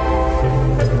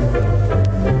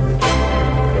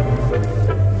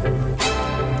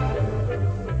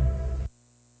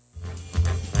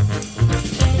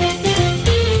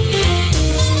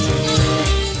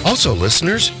 Also,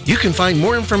 listeners, you can find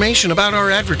more information about our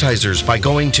advertisers by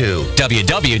going to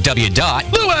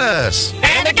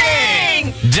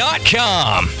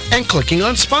www.lewisandthegang.com and clicking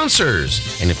on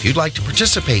Sponsors. And if you'd like to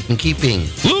participate in keeping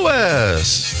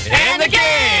Lewis And the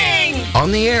gang!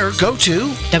 on the air, go to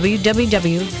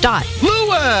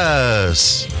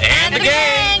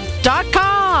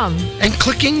www.lewisandthegang.com and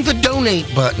clicking the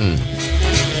Donate button.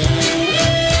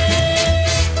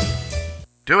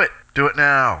 Do it. Do it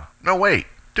now. No, wait.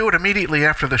 Do it immediately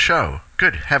after the show.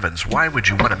 Good heavens, why would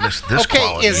you want to miss this Okay,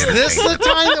 quality is this the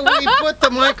time that we put the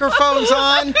microphones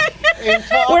on? And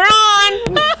talk? We're on!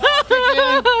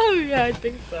 Yeah, I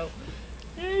think so.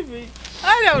 Maybe.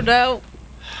 I don't know.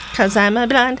 Because I'm a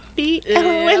blonde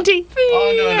B-O-N-D.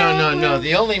 Oh, no.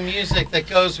 The only music that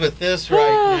goes with this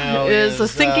right now Is a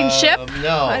sinking ship?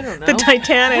 No. I don't know. The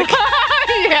Titanic.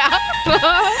 Yeah.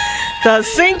 The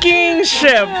sinking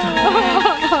ship.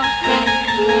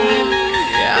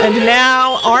 And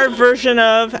now our version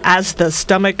of As the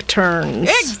Stomach Turns.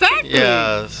 Exactly.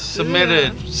 Yeah,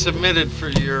 submitted for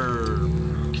your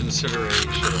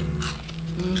consideration.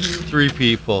 3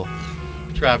 people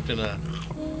trapped in a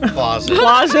closet.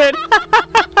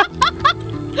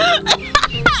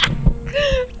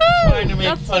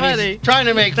 Trying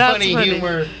to make funny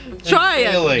humor. Try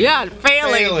it. Yeah,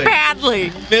 failing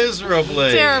badly.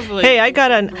 Miserably. Terribly. Hey, I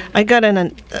got a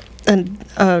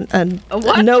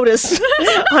notice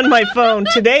on my phone.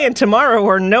 Today and tomorrow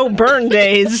are no burn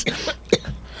days.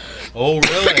 Oh,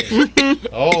 really?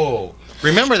 Oh.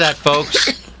 Remember that,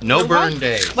 folks. No burn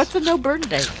day. What's a no burn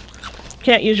day?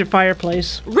 Can't use your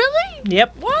fireplace. Really?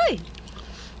 Yep. Why?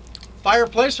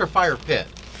 Fireplace or fire pit?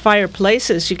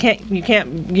 Fireplaces. You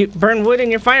can't burn wood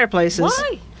in your fireplaces.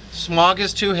 Why? Smog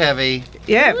is too heavy.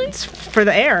 Yeah, Really? it's for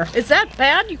the air. Is that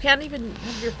bad? You can't even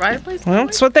have your fireplace Well, going?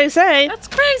 that's what they say. That's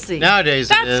crazy.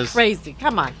 Nowadays it is. That's crazy.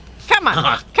 Come on. Come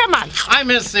on. Come on. I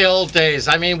miss the old days.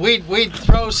 I mean, we'd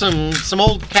throw some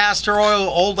old castor oil,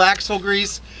 old axle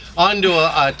grease onto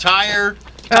a tire,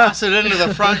 toss it into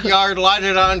the front yard, light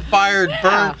it on fire,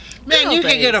 burn. Man, Good you old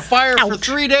could get a days. fire for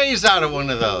 3 days out of one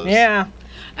of those. Yeah.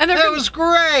 And That was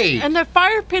great. And the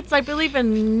fire pits, I believe,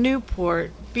 in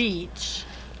Newport Beach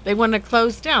They want to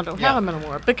close down, don't have them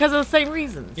anymore because of the same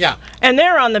reasons. Yeah. And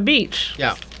they're on the beach.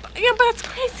 Yeah. Yeah, but that's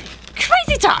crazy.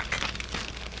 Crazy talk.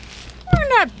 We're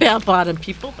not bell-bottom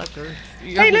people.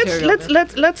 Hey,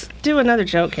 let's do another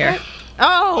joke here.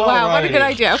 Oh, wow, what a good Alrighty.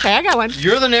 idea. Okay, I got one.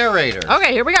 You're the narrator.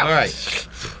 Okay, here we go. All right.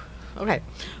 Okay.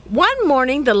 One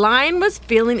morning, the lion was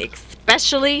feeling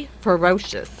especially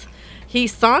ferocious. He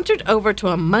sauntered over to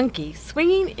a monkey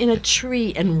swinging in a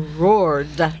tree and roared,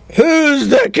 "Who's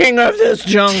the king of this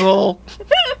jungle?"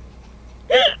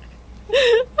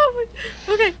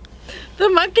 Okay. The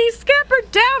monkey scampered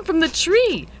down from the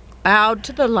tree, bowed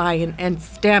to the lion, and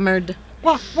stammered,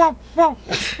 Why,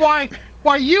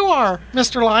 you are,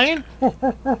 Mr. Lion.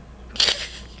 A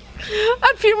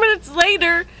few minutes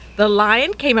later, the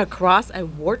lion came across a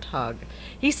warthog.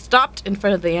 He stopped in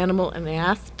front of the animal and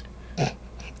asked,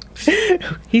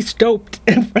 He stopped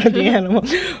in front of the animal.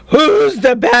 "Who's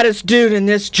the baddest dude in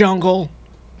this jungle?"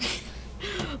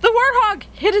 The warthog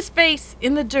hid his face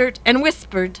in the dirt and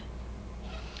whispered,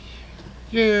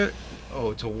 Oh,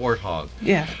 it's a warthog.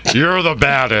 Yeah. You're the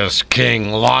baddest,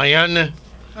 King Lion. I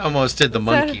almost did the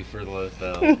monkey for the...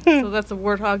 So that's a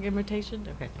warthog imitation?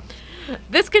 Okay.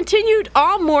 This continued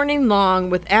all morning long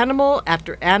with animal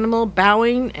after animal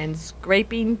bowing and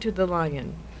scraping to the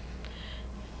lion.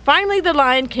 Finally, the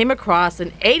lion came across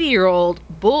an 80-year-old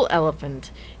bull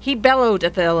elephant. He bellowed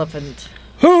at the elephant,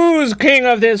 "Who's king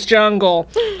of this jungle?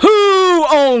 Who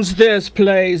owns this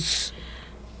place?"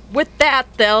 With that,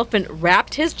 the elephant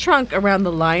wrapped his trunk around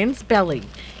the lion's belly.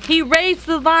 He raised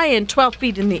the lion 12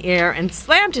 feet in the air and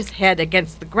slammed his head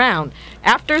against the ground.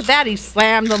 After that, he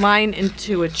slammed the lion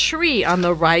into a tree on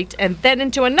the right and then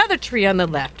into another tree on the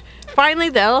left. Finally,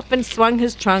 the elephant swung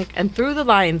his trunk and threw the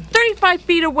lion 35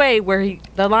 feet away, where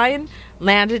the lion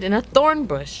landed in a thorn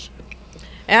bush.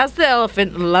 As the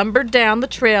elephant lumbered down the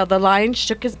trail, the lion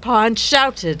shook his paw and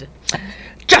shouted,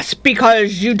 "Just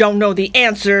because you don't know the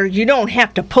answer, you don't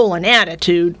have to pull an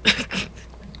attitude."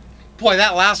 Boy,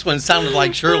 that last one sounded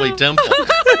like Shirley Temple.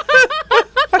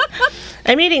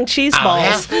 I'm eating cheese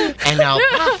balls. And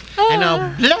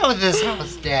I'll blow this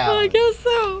house down. I guess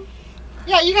so.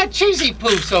 Yeah, you got cheesy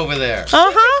poofs over there.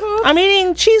 Uh-huh. I'm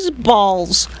eating cheese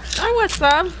balls. I want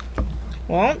some.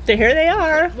 Well, here they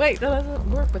are. Wait, that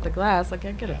doesn't work with the glass. I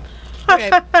can't get it.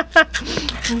 Okay.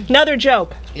 Another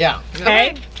joke. Yeah.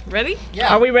 Okay. Ready?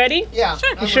 Yeah. Are we ready? Yeah.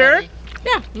 Sure. You sure? ready.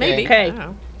 Yeah, maybe. Okay. I don't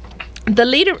know. The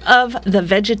leader of the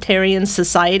Vegetarian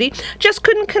Society just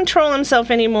couldn't control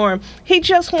himself anymore. He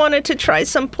just wanted to try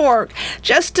some pork,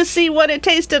 just to see what it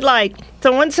tasted like.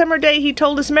 So one summer day, he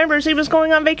told his members he was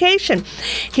going on vacation.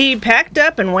 He packed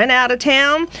up and went out of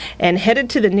town and headed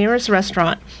to the nearest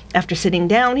restaurant. After sitting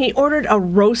down, he ordered a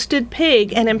roasted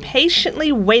pig and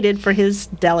impatiently waited for his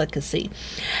delicacy.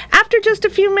 After just a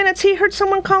few minutes, he heard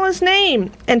someone call his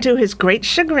name, and to his great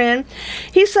chagrin,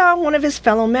 he saw one of his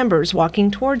fellow members walking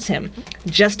towards him.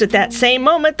 Just at that same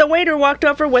moment, the waiter walked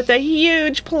over with a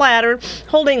huge platter,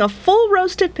 holding a full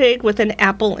roasted pig with an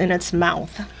apple in its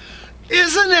mouth.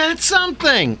 Isn't that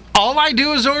something? All I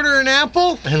do is order an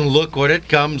apple, and look what it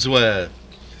comes with.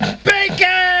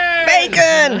 Bacon!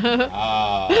 Bacon!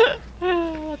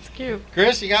 That's cute.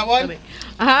 Chris, you got one?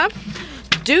 Uh-huh.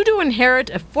 Due to inherit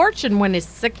a fortune when his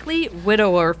sickly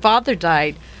widower father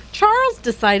died, Charles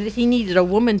decided he needed a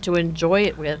woman to enjoy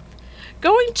it with.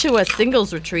 Going to a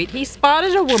singles retreat, he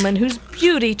spotted a woman whose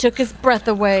beauty took his breath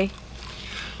away.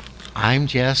 I'm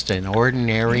just an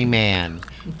ordinary man,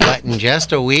 but in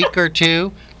just a week or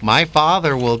two, my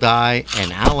father will die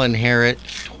and I'll inherit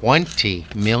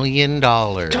 $20 million.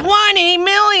 $20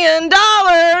 million!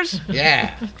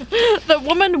 Yeah. The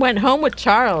woman went home with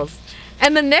Charles,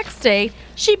 and the next day,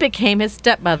 she became his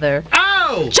stepmother.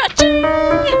 Oh! Cha-ching!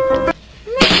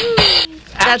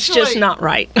 That's just not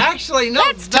right. Actually, no,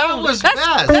 that was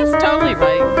best. That's totally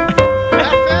right.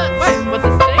 Wait, with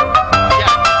the sting?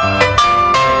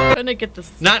 Yeah. I'm trying to get the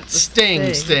Not sting,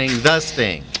 the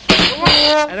sting.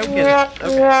 I don't get it.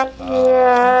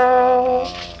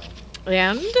 Okay.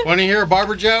 And? Want to hear a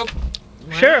barber joke?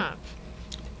 Sure.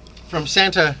 From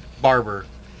Santa Barber.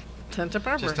 Santa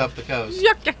Barbara. Just up the coast.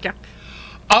 Yuck, yuck, yuck.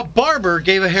 A barber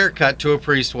gave a haircut to a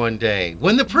priest one day.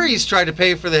 When the priest tried to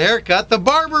pay for the haircut, the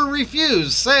barber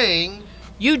refused, saying,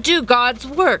 "You do God's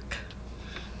work."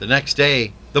 The next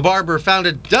day, the barber found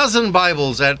a dozen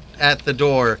Bibles at the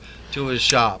door to his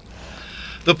shop.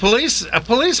 A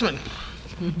policeman.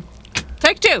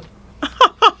 Take two.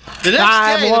 The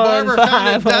next day, the barber found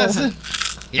a dozen.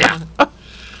 Yeah.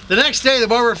 The next day, the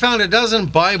barber found a dozen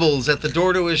Bibles at the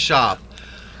door to his shop.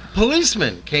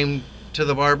 Policeman came to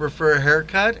the barber for a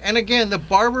haircut, and again, the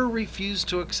barber refused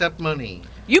to accept money.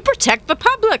 You protect the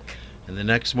public. And the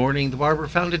next morning, the barber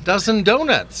found a dozen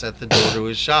donuts at the door to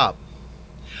his shop.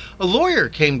 A lawyer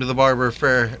came to the barber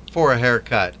for a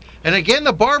haircut. And again,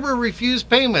 the barber refused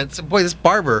payments. Boy, this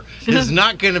barber is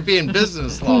not going to be in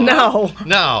business long.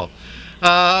 No.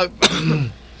 A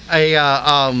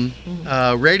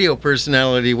radio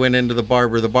personality went into the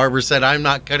barber. The barber said, "I'm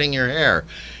not cutting your hair.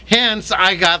 Hence,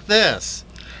 I got this."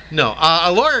 No,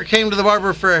 a lawyer came to the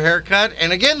barber for a haircut,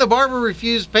 and again, the barber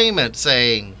refused payment,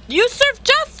 saying, "You serve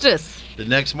justice." The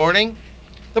next morning,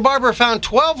 the barber found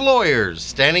 12 lawyers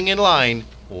standing in line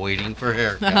waiting for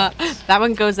haircuts. That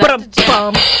one goes out to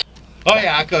Jeff. Oh,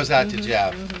 yeah, it goes out to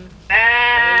Jeff.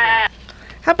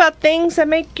 How about things that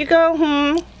make you go,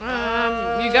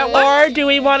 You got what? Or do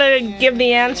we want to give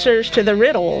the answers to the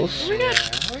riddles? We got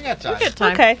time. We got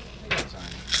time. Okay.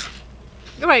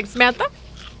 All right, Samantha.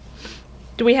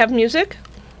 Do we have music?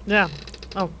 Yeah.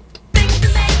 Oh.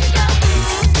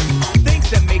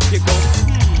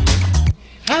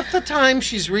 Half the time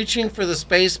she's reaching for the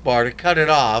space bar to cut it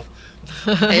off.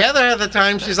 The other half of the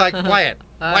time she's like, play it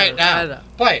now.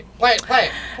 Play it.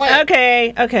 Okay.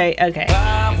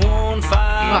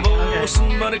 5150,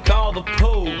 somebody call the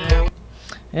Pope.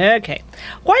 Okay.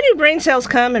 Why do brain cells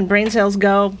come and brain cells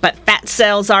go, but fat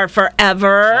cells are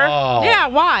forever? Oh. Yeah,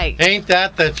 why? Ain't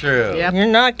that the truth? Yep. You're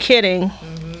not kidding.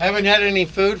 I haven't had any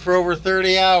food for over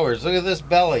 30 hours. Look at this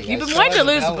belly. You've been wanting to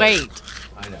lose weight.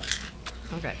 I know.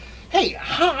 Okay. Hey,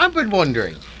 I've been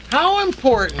wondering, how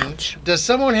important does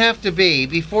someone have to be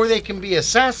before they can be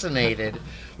assassinated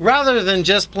rather than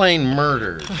just plain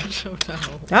murdered? I don't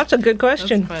know. That's a good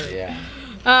question. That's funny. Yeah.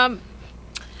 How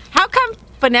come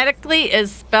phonetically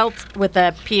is spelt with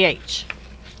a PH?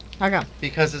 How come?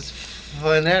 Because it's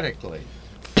phonetically.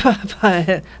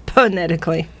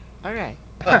 Phonetically. Okay.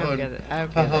 I don't get it.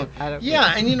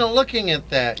 Yeah, and looking at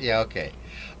that, yeah, okay.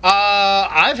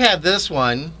 I've had this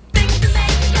one.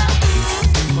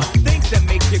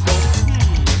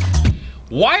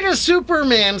 Why does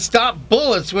Superman stop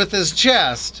bullets with his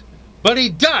chest, but he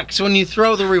ducks when you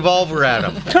throw the revolver at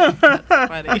him? That's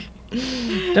funny.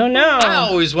 Don't know. I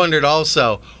always wondered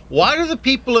also, why do the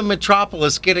people in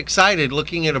Metropolis get excited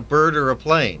looking at a bird or a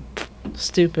plane?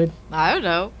 Stupid. I don't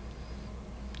know.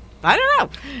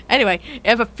 Anyway,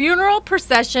 if a funeral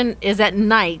procession is at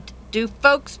night, do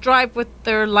folks drive with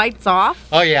their lights off?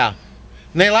 Oh, yeah.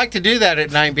 And they like to do that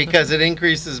at night because it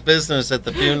increases business at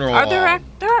the funeral Are there home.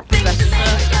 there are processions?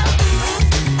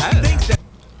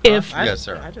 Yes,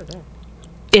 sir. I don't know.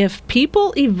 If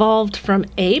people evolved from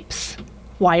apes,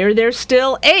 why are there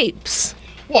still apes?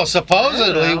 Well,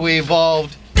 supposedly we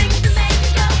evolved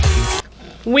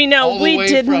We know all the we way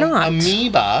did from not.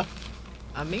 amoeba.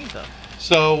 Amoeba.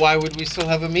 So why would we still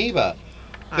have amoeba?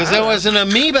 Because there was an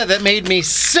amoeba that made me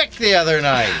sick the other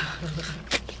night.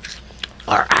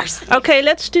 Or arsenic. Okay,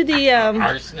 let's do the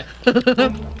Arsenic.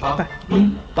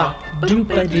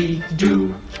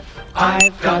 Doompa-dee-doo.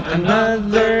 I've got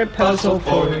another puzzle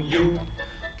for you.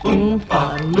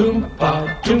 Oompa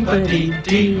loompa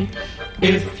doompa-dee-dee.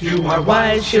 If you are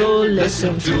wise, you'll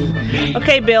listen to me.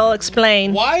 Okay, Bill,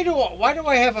 explain. Why do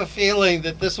I have a feeling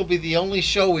that this will be the only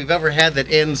show we've ever had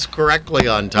that ends correctly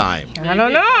on time? I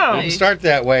don't know. Didn't start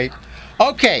that way.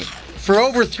 Okay, for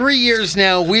over 3 years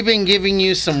now, we've been giving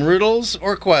you some riddles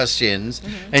or questions,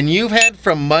 and you've had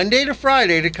from Monday to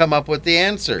Friday to come up with the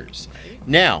answers.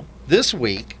 Now, this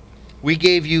week, we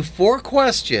gave you 4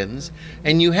 questions,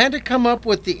 and you had to come up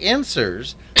with the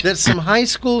answers that some high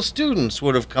school students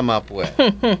would have come up with.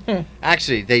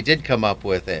 Actually, they did come up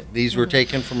with it. These were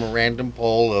taken from a random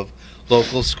poll of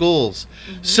local schools.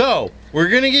 So, we're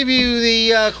going to give you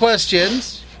the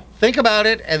questions. Think about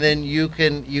it, and then you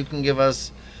can give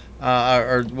us,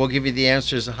 or we'll give you the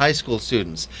answers of high school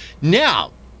students.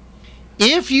 Now,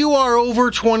 if you are over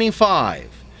 25,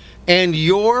 and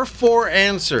your 4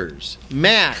 answers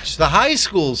match the high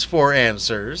school's 4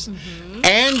 answers,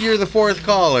 and you're the 4th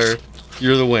caller,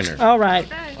 you're the winner. All right.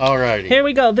 All righty. Here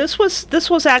we go. This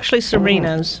was actually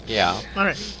Serena's. Yeah. All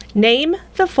right. Name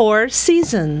the 4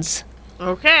 seasons.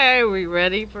 Okay, we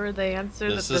ready for the answer?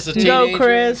 This that is a the Go, teenager.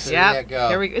 Chris. So Yeah. yeah, go.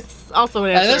 Here we go. It's also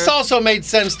an answer. And this also made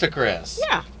sense to Chris.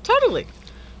 Yeah, totally.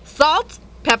 Salt,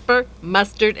 pepper,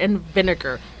 mustard, and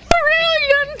vinegar.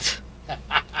 Brilliant!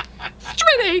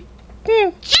 Straight A.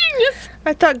 Genius!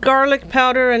 I thought garlic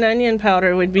powder and onion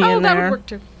powder would be Oh, in that there. would work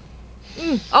too.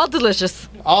 All delicious.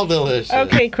 All delicious.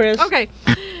 Okay, Chris. Okay.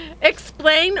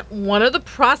 Explain one of the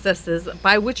processes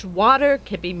by which water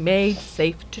can be made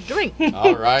safe to drink.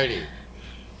 All righty.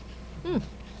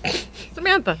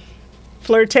 Samantha.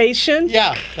 Flirtation.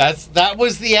 Yeah, that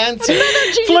was the answer.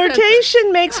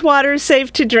 Flirtation makes water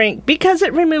safe to drink because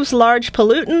it removes large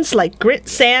pollutants like grit,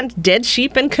 sand, dead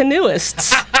sheep, and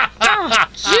canoeists.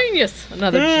 Genius.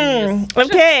 Another genius.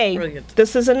 Okay. Brilliant.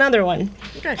 This is another one.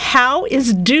 Okay. How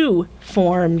is dew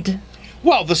formed?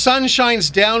 Well, the sun shines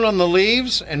down on the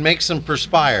leaves and makes them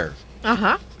perspire.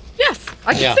 Uh-huh. Yes,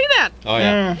 I can Yeah. see that. Oh,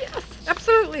 yeah. Yes,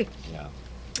 absolutely. Yeah.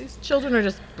 These children are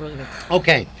just brilliant.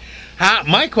 Okay.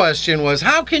 My question was,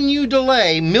 how can you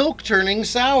delay milk turning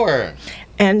sour?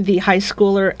 And the high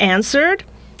schooler answered,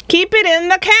 keep it in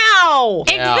the cow.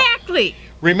 Yeah. Exactly.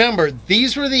 Remember,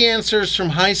 these were the answers from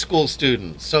high school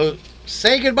students. So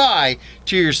say goodbye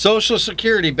to your Social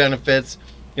Security benefits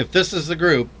if this is the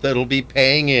group that'll be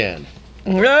paying in.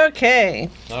 Okay.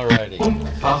 Alrighty.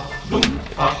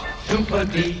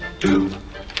 Oompa-dee-doo.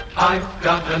 I've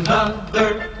got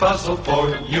another puzzle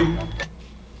for you.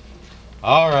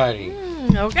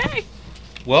 Alrighty. Okay.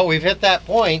 Well, we've hit that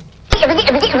point.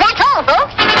 That's all,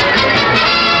 folks.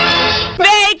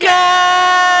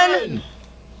 Bacon!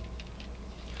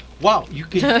 Wow, you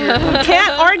can hear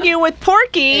Can't argue with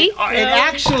Porky. And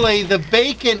actually, the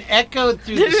bacon echoed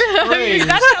through the strings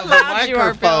That's how of the loud you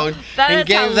are, Bill. microphone That and is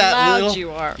gave how that loud little.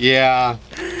 you are. Yeah,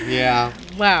 yeah.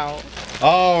 Wow.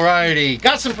 Alrighty,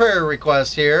 got some prayer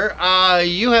requests here.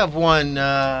 You have one.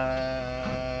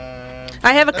 I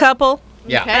have a couple.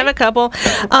 Yeah. I have a couple.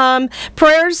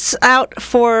 Prayers out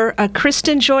for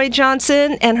Kristen Joy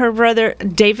Johnson and her brother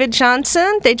David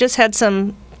Johnson. They just had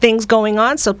some things going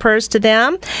on, so prayers to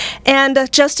them. And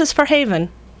justice for Haven.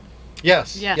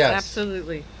 Yes. Yes, Yes.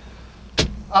 absolutely.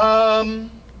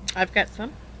 I've got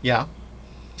some. Yeah.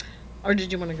 Or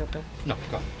did you want to go, Bill? No,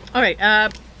 go. All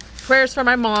right. Prayers for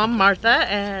my mom, Martha,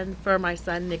 and for my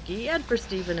son, Nikki, and for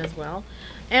Stephen as well.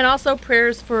 And also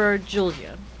prayers for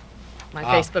Julia, my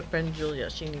Facebook friend Julia.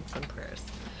 She needs some prayers.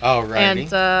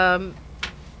 Alrighty. And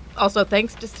also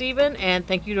thanks to Stephen, and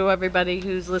thank you to everybody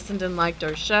who's listened and liked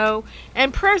our show.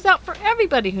 And prayers out for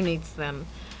everybody who needs them.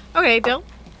 Okay, Bill?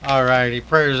 Alrighty,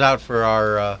 prayers out for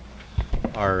our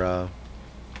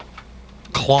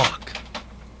clock.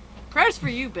 Prayers for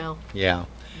you, Bill. Yeah.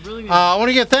 Really good. I want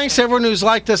to give thanks to everyone who's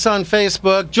liked us on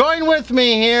Facebook. Join with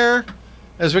me here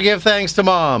as we give thanks to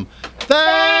Mom.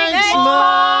 Thanks,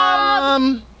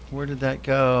 Mom! Where did that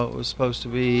go? It was supposed to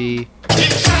be...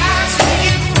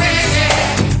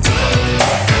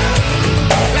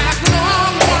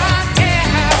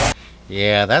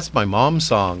 Yeah, that's my mom's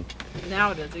song.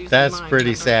 Now it is. It used to be That's mine, pretty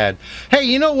remember? sad. Hey,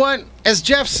 you know what? As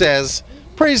Jeff says,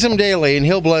 praise him daily and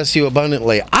he'll bless you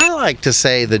abundantly. I like to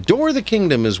say the door of the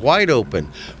kingdom is wide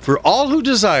open for all who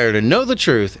desire to know the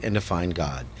truth and to find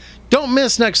God. Don't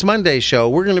miss next Monday's show.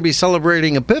 We're going to be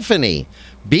celebrating Epiphany,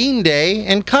 Bean Day,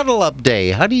 and Cuddle Up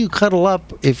Day. How do you cuddle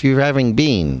up if you're having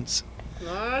beans?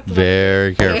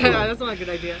 Very careful. Yeah, that's not a good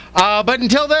idea. But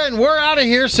until then, we're out of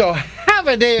here, so have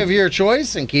a day of your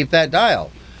choice and keep that dial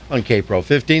on KPRO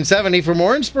 1570 for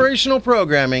more inspirational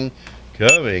programming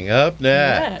coming up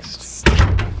next. Have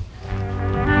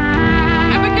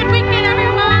a good weekend,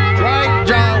 everyone.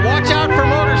 Watch out for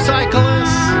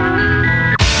motorcyclists.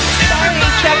 Sorry,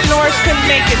 Chuck Norris couldn't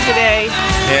make it today.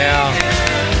 Yeah.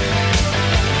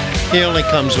 He only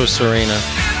comes with Serena.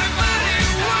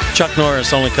 Chuck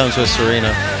Norris only comes with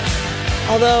Serena.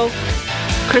 Although,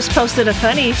 Chris posted a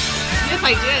funny. Yes,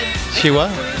 I did. She what?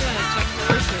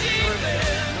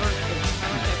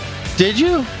 Did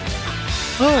you?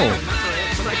 Oh.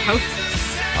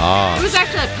 It was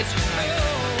actually a picture.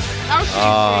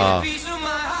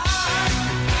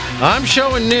 I'm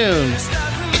showing noon.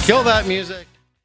 Kill that music.